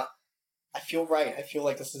 and I thought, I feel right. I feel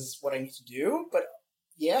like this is what I need to do. But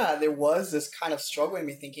yeah, there was this kind of struggle in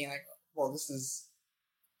me thinking like, well, this is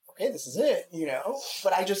it,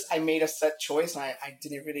 But I made a set choice, and I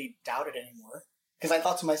didn't really doubt it anymore. Because I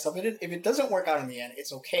thought to myself, if it doesn't work out in the end,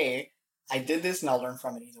 it's okay. I did this, and I'll learn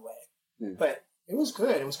from it either way. Mm. But it was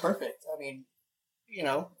good. It was perfect. I mean, it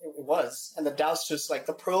was. And the doubts just, like,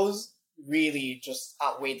 the pros really just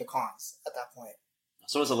outweighed the cons at that point.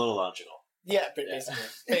 So it was a little logical. Yeah, basically.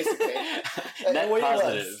 Net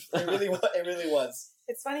positive. It really was.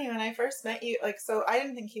 It's funny, when I first met you, like, so I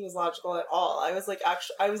didn't think he was logical at all. I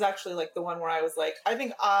was actually like the one where I was like, I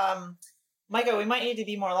think, Micah, we might need to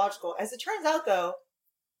be more logical. As it turns out, though,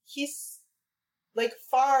 he's like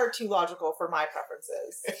far too logical for my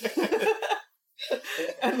preferences.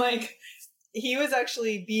 And like, he was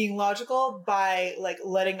actually being logical by like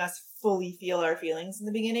letting us fully feel our feelings in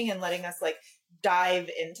the beginning and letting us like dive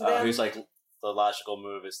into them. Who's like, the logical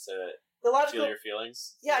move is to feel your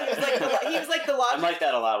feelings? Yeah, he was like the logical. I'm like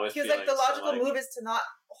that a lot with. He was like, the logical move is to not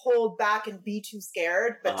hold back and be too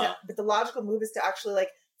scared, but but the logical move is to actually like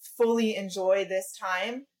fully enjoy this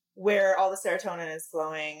time where all the serotonin is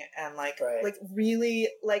flowing, and like like really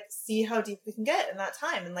like see how deep we can get in that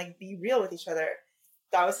time, and like be real with each other.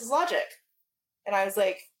 That was his logic, and I was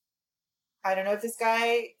like, I don't know if this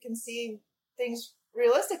guy can see things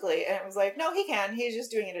realistically, and it was like, no, he can. He's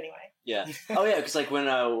just doing it anyway. Yeah. Oh yeah, because like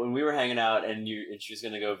when we were hanging out and she was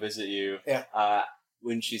gonna go visit you. Yeah.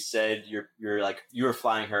 When she said you're like you were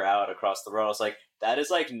flying her out across the world, I was like, that is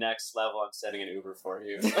like next level. I'm sending an Uber for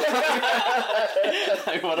you. Like,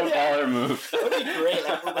 what a baller move. That would be great.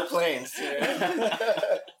 Like Uber planes. Yeah,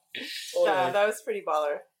 that was pretty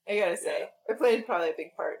baller. I gotta say, it played probably a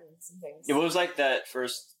big part in some things. Yeah, what was like that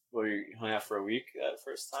first? Were you hung out for a week that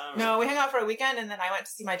first time? Or? No, we hung out for a weekend, and then I went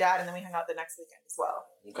to see my dad, and then we hung out the next weekend as well.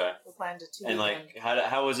 Okay. We planned a 2 And weekend. like,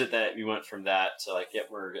 how was it that you went from that to like, yep,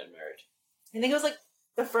 we're getting married? I think it was like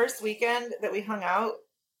the first weekend that we hung out.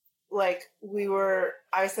 Like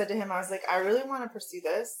I said to him, I was like, I really want to pursue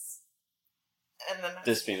this, And then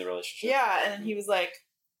this being the relationship. Yeah, and then he was like,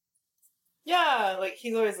 yeah, like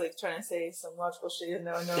he's always like trying to say some logical shit.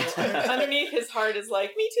 No, underneath his heart is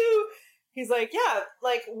like, me too. He's like, yeah,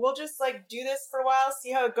 like we'll just like do this for a while,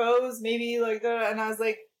 see how it goes, maybe like that. And I was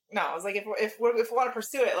like, no, I was like, if we want to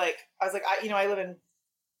pursue it, like I was like, I live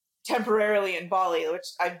temporarily in Bali, which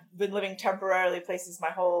I've been living temporarily places my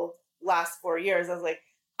whole last 4 years. I was like,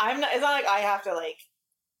 it's not like I have to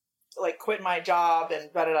like quit my job and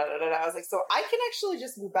da da da da da. I was like, so I can actually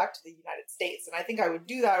just move back to the United States, and I think I would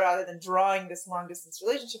do that rather than drawing this long distance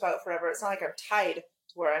relationship out forever. It's not like I'm tied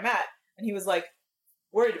to where I'm at. And he was like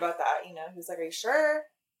worried about that, He was like, are you sure?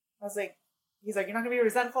 I was like, he's like, you're not gonna be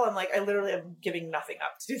resentful. I'm like, I literally am giving nothing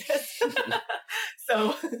up to do this.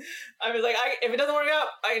 So I was like, if it doesn't work out,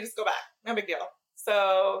 I can just go back. No big deal.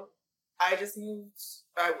 So I just moved.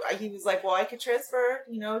 He was like, well, I could transfer,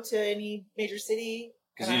 to any major city.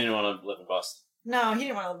 Because you didn't want to live in Boston. No, he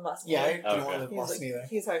didn't want to live in Boston. Yeah, I didn't want to live in Boston either.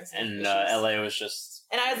 He was having some And issues. LA was just...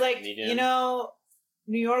 And I was like,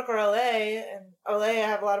 New York or LA, and LA, I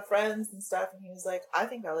have a lot of friends and stuff, and he was like, I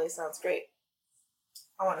think LA sounds great.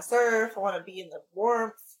 I want to surf, I want to be in the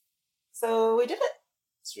warmth. So we did it.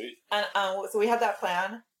 Sweet. And so we had that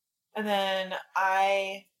plan, and then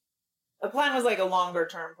the plan was like a longer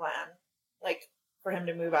term plan, like for him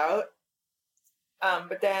to move out.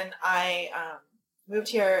 But then I moved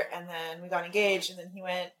here, and then we got engaged, and then he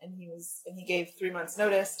went and he gave 3 months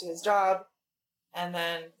notice to his job. And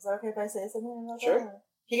then, is that okay if I say something about Sure. that?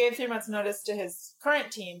 He gave 3 months notice to his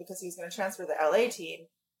current team because he was going to transfer the LA team.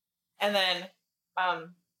 And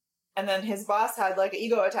then his boss had like an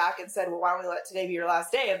ego attack and said, well, why don't we let today be your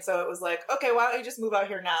last day? And so it was like, okay, why don't you just move out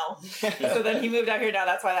here now? So then he moved out here now.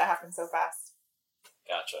 That's why that happened so fast.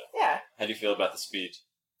 Gotcha. Yeah. How do you feel about the speed?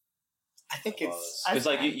 I think it's... Because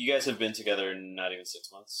like you guys have been together not even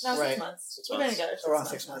 6 months. No, Right. 6 months. 6 We've been months. together Around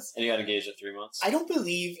 6 months. And you got engaged at 3 months? I don't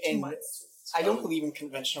believe 2 in... months. I don't believe in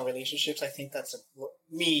conventional relationships. I think that's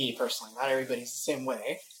me personally. Not everybody's the same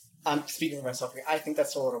way. I'm speaking for myself here. I think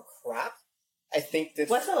that's a load of crap. I think that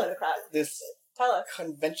What's a load of crap? This Tell us.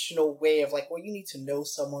 conventional way of like, well, you need to know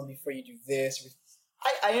someone before you do this.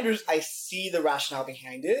 I see the rationale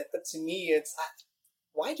behind it, but to me, it's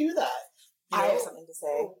why do that? I have something to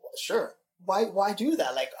say. Sure. Why do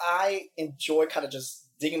that? Like, I enjoy kind of just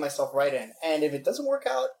digging myself right in, and if it doesn't work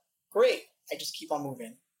out, great. I just keep on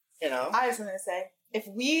moving. I have something to say. If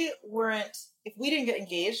we didn't get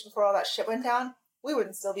engaged before all that shit went down, we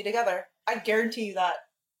wouldn't still be together. I guarantee you that.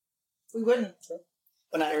 We wouldn't.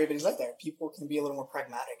 But not everybody's like that. People can be a little more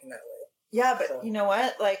pragmatic in that way. Yeah, but you know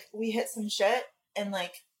what? Like, we hit some shit, and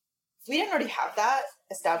like, if we didn't already have that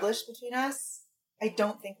established between us, I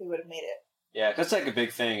don't think we would have made it. Yeah, because it's like a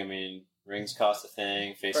big thing. I mean, rings cost a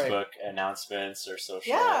thing, Facebook announcements or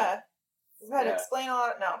social. Yeah. We've had to explain a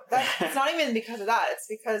lot. No, it's not even because of that. It's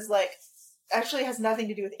because, like, actually has nothing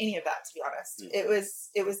to do with any of that, to be honest.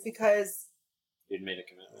 It was because... You'd made a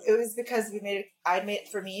commitment. It was because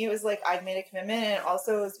for me, it was like I'd made a commitment, and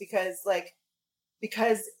also it was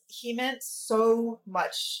because he meant so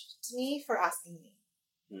much to me for asking me.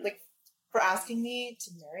 Like, for asking me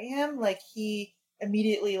to marry him, like, he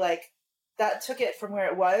immediately, like, that took it from where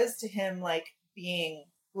it was to him, like, being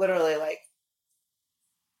literally, like,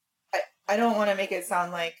 I don't want to make it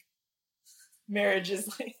sound like marriage is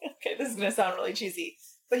like, okay, this is going to sound really cheesy,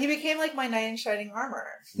 but he became like my knight in shining armor.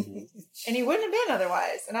 And he wouldn't have been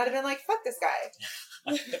otherwise. And I'd have been like, fuck this guy.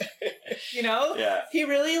 Yeah. He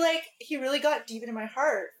really got deep into my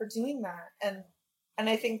heart for doing that. And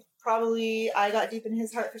I think probably I got deep in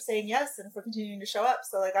his heart for saying yes and for continuing to show up.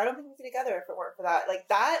 So like, I don't think we'd be together if it weren't for that. Like,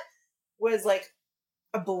 that was like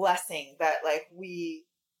a blessing that like we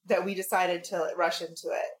decided to rush into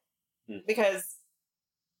it. Because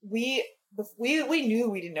we knew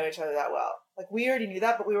we didn't know each other that well. Like, we already knew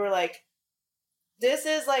that, but we were like, this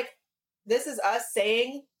is us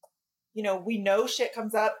saying, we know shit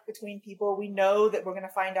comes up between people. We know that we're going to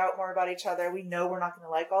find out more about each other. We know we're not going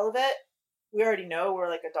to like all of it. We already know we're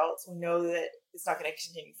like adults. We know that it's not going to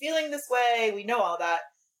continue feeling this way. We know all that.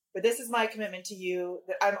 But this is my commitment to you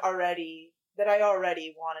that I already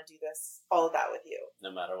want to do all of that with you.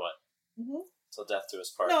 No matter what. Mm-hmm. Till death do us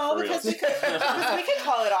part. No, because we could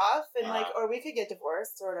call it off and or we could get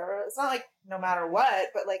divorced or whatever. It's not like no matter what,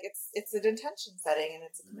 but like it's an intention setting and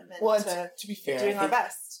it's a commitment to be fair, doing our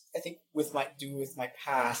best. I think with my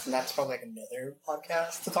past, and that's probably like another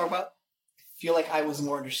podcast to talk about. I feel like I was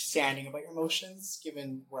more understanding about your emotions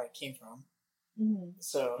given where I came from. Mm-hmm.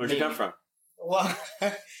 So where'd you come from? Well,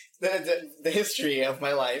 the history of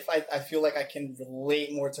my life, I feel like I can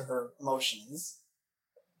relate more to her emotions.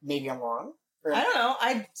 Maybe I'm wrong. I don't know.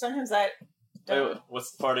 Wait,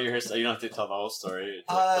 what's part of your history? You don't have to tell the whole story.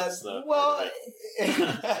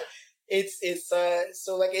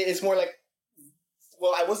 It's more like,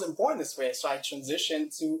 well, I wasn't born this way, so I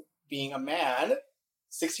transitioned to being a man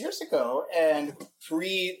 6 years ago, and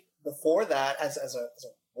before that, as a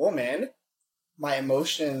woman, my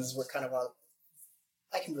emotions were kind of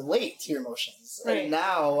I can relate to your emotions, right. And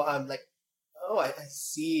now I'm like, oh, I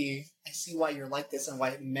see why you're like this, and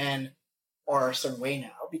why men are a certain way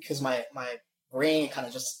now, because my brain kind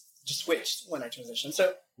of just switched when I transitioned.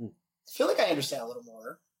 So I feel like I understand a little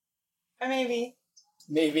more. Or maybe.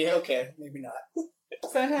 Maybe, okay, maybe not.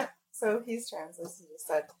 So he's trans, as you just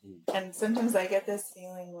said. And sometimes I get this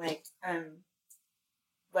feeling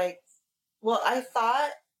well, I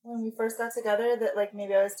thought when we first got together that, like,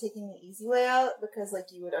 maybe I was taking the easy way out because, like,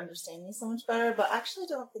 you would understand me so much better, but I actually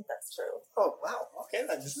don't think that's true. Oh, wow. Okay,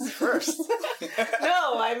 then this is first.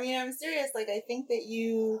 No, I mean, I'm serious. Like, I think that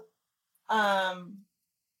you, I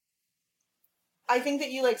think that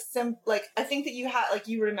you, I think that you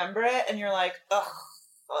you remember it and you're like, ugh,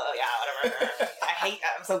 oh, yeah, whatever. I hate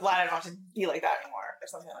that. I'm so glad I don't have to be like that anymore, or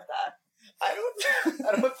something like that. I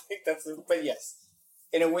don't think that's it, but yes.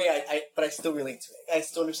 In a way, but I still relate to it. I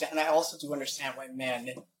still understand, and I also do understand why men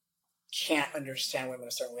can't understand women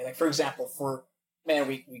a certain way. Like, for example, for men,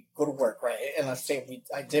 we go to work, right? And let's say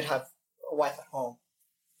I did have a wife at home.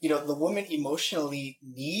 You know, the woman emotionally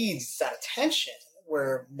needs that attention,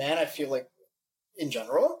 where men, I feel like, in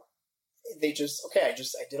general, they just, I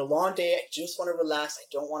did a long day, I just want to relax, I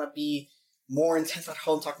don't want to be more intense at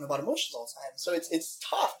home talking about emotions all the time. So it's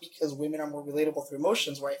tough, because women are more relatable through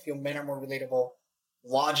emotions, where I feel men are more relatable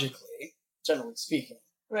logically, generally speaking.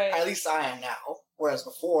 Right. At least I am now. Whereas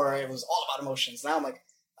before, it was all about emotions. Now I'm like,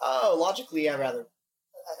 oh, logically, I'd rather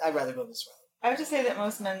go this way. I have to say that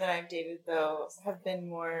most men that I've dated, though, have been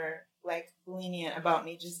more, like, lenient about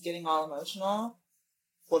me just getting all emotional.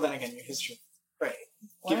 Well, then again, your history, right?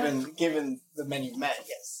 Given the men you've met,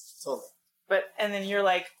 yes, totally. And then you're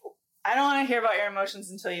like, I don't want to hear about your emotions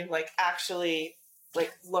until you've, like, actually,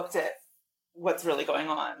 like, looked at what's really going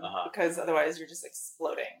on, because otherwise you're just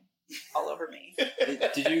exploding all over me.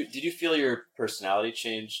 Did you feel your personality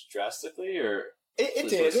change drastically, or it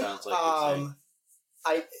did? Sounds like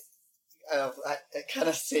I kind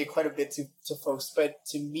of say quite a bit to folks, but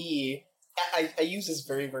to me, I use this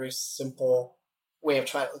very, very simple way of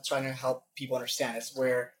trying to help people understand. It's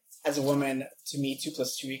where, as a woman, to me, 2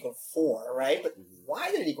 + 2 = 4, right? But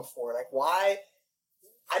why did it equal 4? Like, why?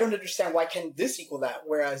 I don't understand, why can this equal that?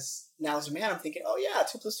 Whereas now as a man, I'm thinking, oh yeah,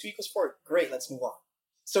 2 + 2 = 4. Great, let's move on.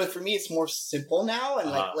 So for me, it's more simple now, and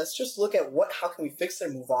like, let's just look at how can we fix it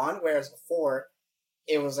and move on. Whereas before,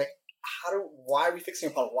 it was like, why are we fixing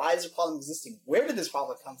a problem? Why is the problem existing? Where did this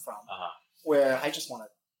problem come from? Where I just want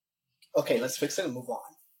to, let's fix it and move on.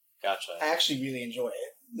 Gotcha. I actually really enjoy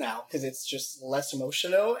it now, because it's just less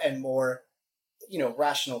emotional and more,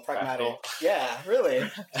 rational, pragmatic. Practical. Yeah, really.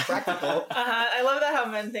 Practical. I love that how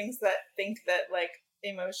men think that like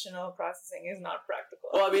emotional processing is not practical.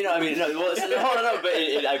 Well, no. Well,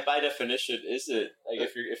 but by definition, is it like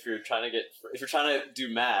if you're trying to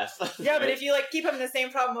do math? Yeah, but if you like keep having the same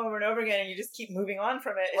problem over and over again, and you just keep moving on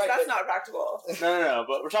from it, that's not practical. No.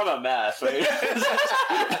 But we're talking about math, right?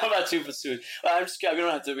 We're talking about 2 + 2. I'm just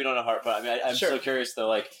we don't have heart, but I'm so curious though.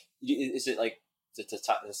 Like, is it like the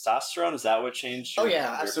testosterone? Is that what changed? Oh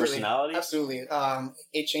yeah, your absolutely. Personality? Absolutely.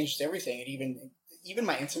 It changed everything. It even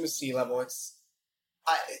my intimacy level.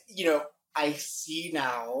 I see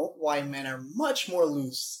now why men are much more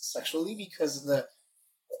loose sexually, because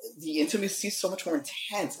the intimacy is so much more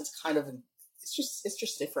intense. It's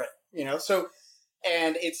just different, So,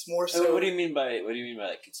 and it's more so. What do you mean by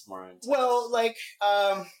like it's more intense? Well, like,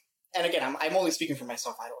 and again, I'm only speaking for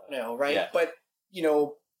myself. I don't know, right? Yeah. But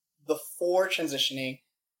before transitioning,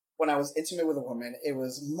 when I was intimate with a woman, it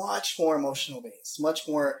was much more emotional based, much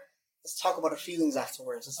more. Let's talk about our feelings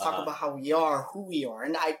afterwards. Let's talk about how we are, who we are.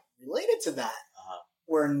 And I related to that.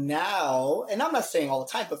 Where now, and I'm not saying all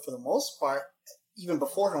the time, but for the most part, even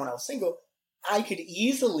before when I was single, I could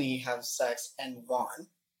easily have sex and move on.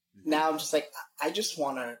 Mm-hmm. Now I'm just like, I just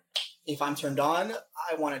want to, if I'm turned on,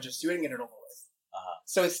 I want to just do it and get it over with.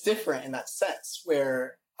 So it's different in that sense,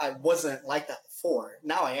 where I wasn't like that before.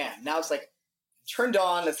 Now I am. Now it's like, I'm turned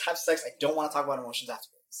on, let's have sex. I don't want to talk about emotions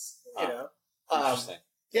afterwards. Interesting.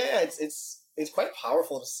 Yeah, it's quite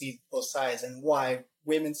powerful to see both sides, and why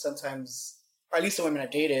women sometimes, or at least the women I've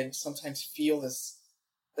dated, sometimes feel this,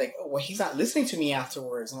 like, well, he's not listening to me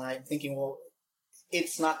afterwards. And I'm thinking, well,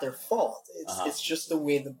 it's not their fault. It's just the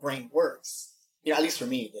way the brain works. At least for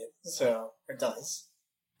me it did. So, it does,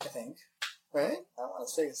 I think. right? I want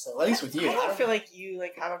to say so. At least with you. I don't feel like you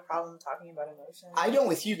like have a problem talking about emotions. I don't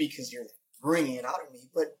with you because you're like bringing it out of me.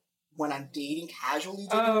 But when I'm dating casually,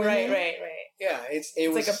 right. Yeah, it's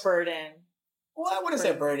like a burden. Well, I wouldn't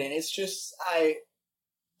say burden. It's just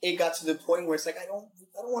it got to the point where it's like I don't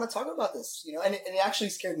want to talk about this, you know, and it actually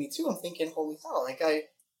scared me too. I'm thinking, holy hell, like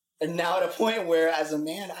I'm now at a point where as a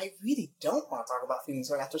man, I really don't want to talk about feelings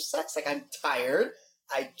right after sex. Like I'm tired.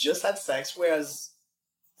 I just had sex, whereas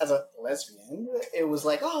as a lesbian, it was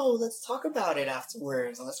like, oh, let's talk about it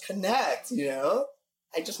afterwards and let's connect, you know.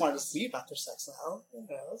 I just wanted to sleep after sex now, you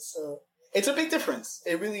know. So it's a big difference.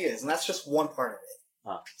 It really is, and that's just one part of it.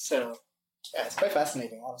 Huh. So yeah, it's quite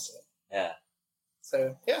fascinating, honestly. Yeah.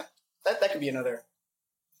 So yeah, that could be another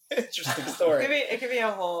interesting story. It could be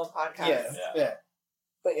a whole podcast. Yeah.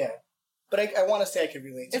 But I want to say I could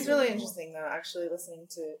relate to it. It's really interesting though, actually listening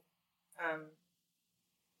to,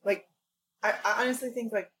 like, I honestly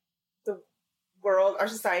think like the world, our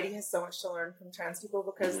society has so much to learn from trans people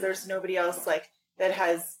because there's nobody else like that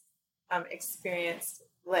has experienced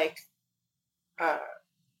like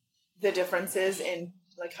the differences in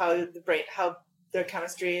like how their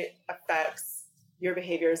chemistry affects your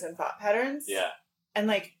behaviors and thought patterns. Yeah.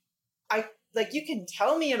 And you can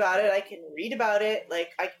tell me about it, I can read about it,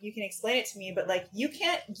 you can explain it to me, but like you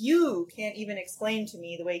can't even explain to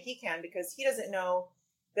me the way he can because he doesn't know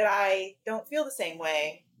that I don't feel the same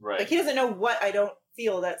way. Right. Like he doesn't know what I don't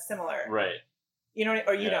feel that's similar. Right. You know,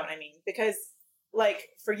 or you don't, I mean, because like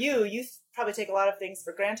for you probably take a lot of things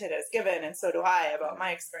for granted as given, and so do I about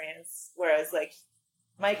my experience. Whereas like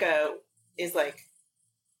Micah is like,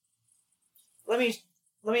 let me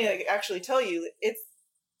like actually tell you,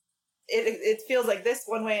 it feels like this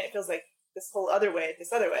one way and it feels like this whole other way,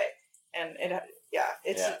 this other way, and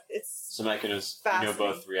it's so Micah knows you know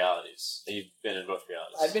both realities. You've been in both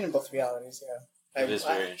realities. I've been in both realities. Yeah, it is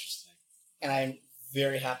very interesting, and I'm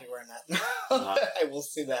very happy where I'm at now. I will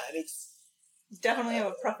say that it's definitely have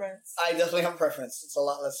a preference. I definitely have a preference. It's a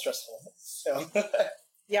lot less stressful. So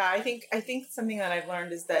yeah, I think something that I've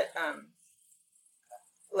learned is that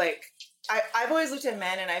like I've always looked at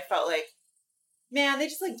men and I felt like, man, they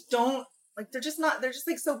just like don't like they're just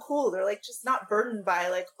like so cool. They're like just not burdened by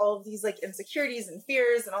like all of these like insecurities and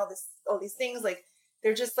fears and all these things. Like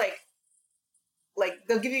they're just like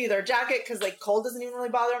they'll give you their jacket because like cold doesn't even really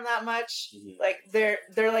bother them that much. Mm-hmm. Like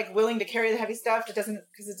they're like willing to carry the heavy stuff. It doesn't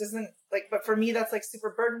like, but for me that's like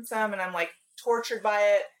super burdensome and I'm like tortured by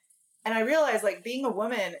it. And I realize like being a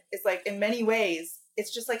woman is like in many ways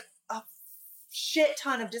it's just like a shit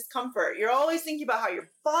ton of discomfort. You're always thinking about how your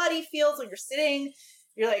body feels when you're sitting.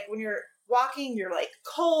 You're like when you're walking, you're like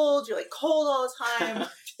cold. You're like cold all the time.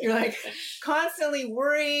 You're like constantly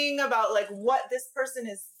worrying about like what this person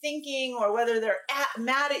is thinking or whether they're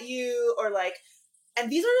mad at you or like, and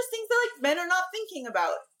these are just things that like men are not thinking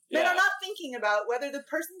about. Men are not thinking about whether the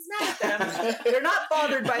person's mad at them. They're not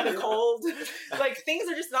bothered by the cold. Like things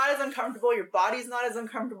are just not as uncomfortable. Your body's not as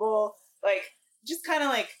uncomfortable. Like just kind of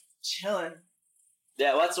like chilling.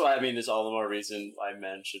 Yeah, well, that's why, I mean, there's all the more reason why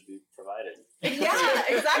men should be provided. Yeah,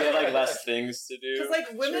 exactly. They have, like, less things to do. Because, like,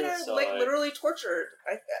 women are, so, like, literally tortured.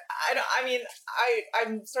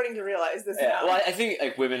 I'm starting to realize this now. Well, I think,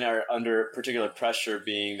 like, women are under particular pressure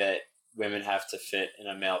being that women have to fit in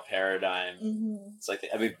a male paradigm. Mm-hmm. It's like,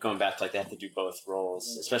 going back to, like, they have to do both roles.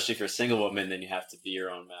 Mm-hmm. Especially if you're a single woman, then you have to be your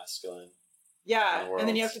own masculine. Yeah, and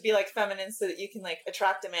then you have to be like feminine so that you can like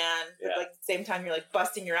attract a man, but like at the same time you're like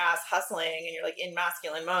busting your ass hustling and you're like in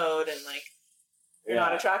masculine mode and like you're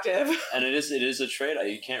not attractive. And it is a trade.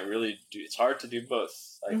 You can't really do. It's hard to do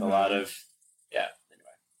both. Like a lot of anyway.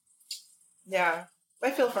 Yeah,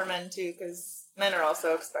 I feel for men too because men are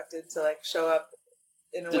also expected to like show up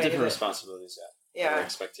in a way. Different responsibilities, yeah. Or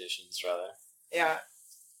expectations rather. Yeah.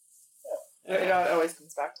 It always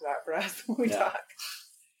comes back to that for us when we talk.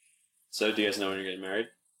 So, do you guys know when you're getting married?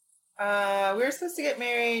 We're supposed to get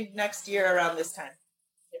married next year around this time.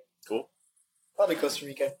 Yep. Cool. Probably Costa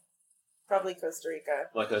Rica. Probably Costa Rica.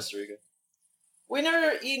 Why Costa Rica?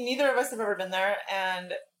 Neither of us have ever been there,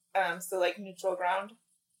 and so like neutral ground,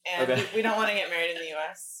 and we don't want to get married in the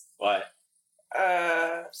U.S. Why?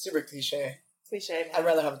 Super cliche. Cliche. Man. I'd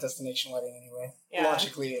rather have a destination wedding anyway. Yeah.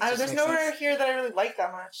 Logically, there's nowhere here that I really like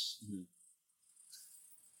that much. Mm-hmm.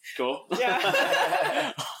 Cool. Yeah.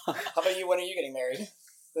 How about you? When are you getting married?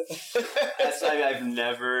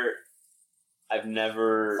 I've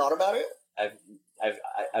never thought about it.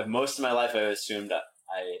 I've most of my life I assumed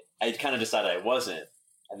I kind of decided I wasn't,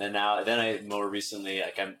 and then I more recently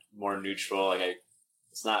like I'm more neutral. Like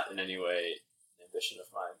it's not in any way an ambition of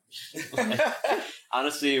mine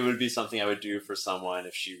Honestly, it would be something I would do for someone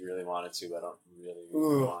if she really wanted to, but I don't really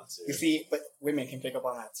want to. You see, but women can pick up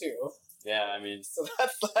on that too. Yeah, I mean, so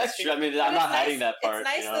that's true. I mean, I'm not hiding that part. It's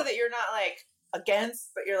nice though that you're not like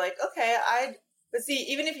against, but you're like, okay, But see,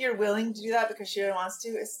 even if you're willing to do that because she really wants to,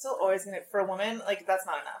 it's still always gonna, for a woman, like that's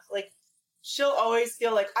not enough. Like she'll always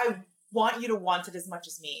feel like, I want you to want it as much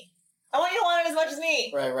as me. I want you to want it as much as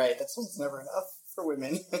me. Right. That's never enough for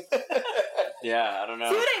women. Yeah, I don't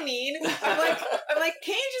know. See what I mean? I'm like, can't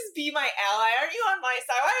you just be my ally? Aren't you on my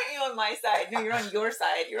side? Why aren't you on my side? No, you're on your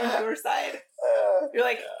side. You're on your side. You're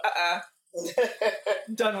like,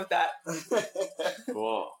 done with that.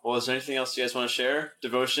 Cool. Well, is there anything else you guys want to share?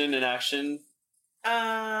 Devotion in action? Do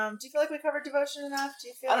you feel like we covered devotion enough? Do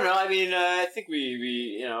you feel? I don't know. I mean, I think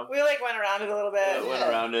we like went around it a little bit. Went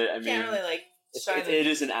around it. I mean, can't really like. It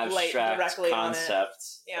is an abstract concept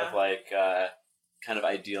of like kind of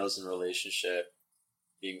ideals in relationship.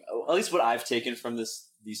 Being at least what I've taken from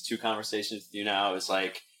these two conversations with you now is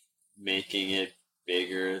like making it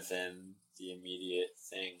bigger than the immediate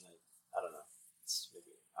thing. Like, I don't know. It's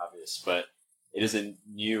maybe obvious, but it is a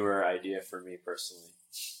newer idea for me personally.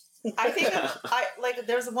 I think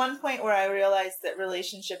there's one point where I realized that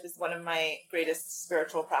relationship is one of my greatest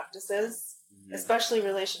spiritual practices, especially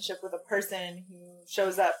relationship with a person who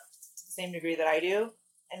shows up to the same degree that I do.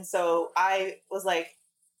 And so I was like,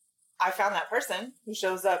 I found that person who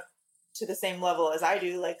shows up to the same level as I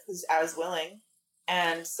do, like who's as willing.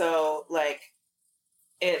 And so like,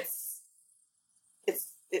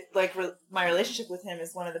 my relationship with him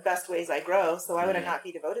is one of the best ways I grow. So why would I not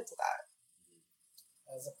be devoted to that?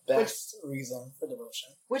 As the best reason for devotion.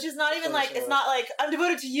 Which is not even like, it's not like, I'm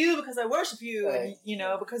devoted to you because I worship you, right.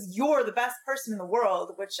 And, because you're the best person in the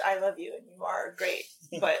world, which I love you and you are great.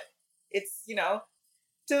 But it's,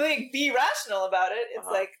 to like be rational about it, it's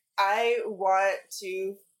like, I want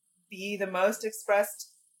to be the most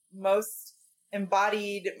expressed, most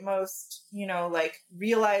embodied, most,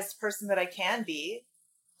 realized person that I can be.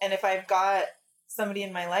 And if I've got somebody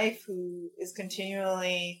in my life who is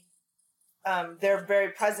continually... their very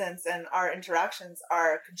presence and our interactions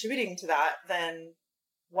are contributing to that, then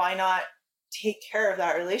why not take care of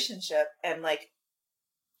that relationship and like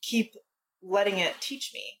keep letting it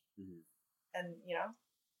teach me? And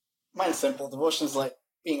mine's simple. Devotion is like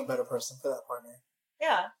being a better person for that partner.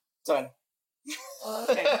 Yeah. Done. Well,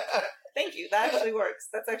 okay. Thank you. That actually works.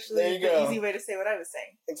 That's actually the easy way to say what I was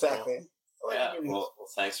saying. Exactly. Yeah. Well,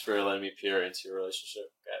 thanks for letting me peer into your relationship,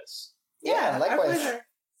 guys. Yeah, likewise.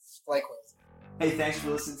 Likewise. Hey, thanks for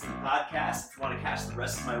listening to the podcast. If you want to catch the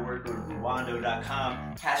rest of my work, go to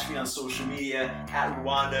Rwando.com. Catch me on social media at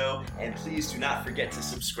Rwando, and please do not forget to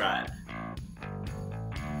subscribe.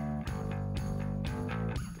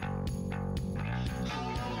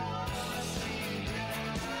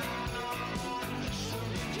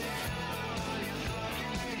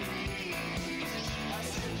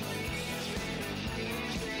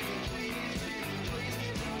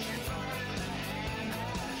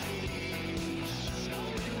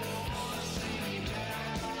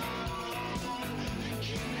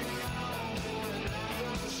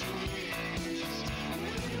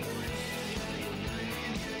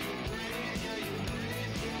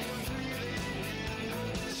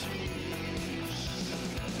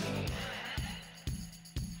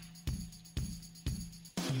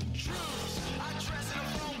 True.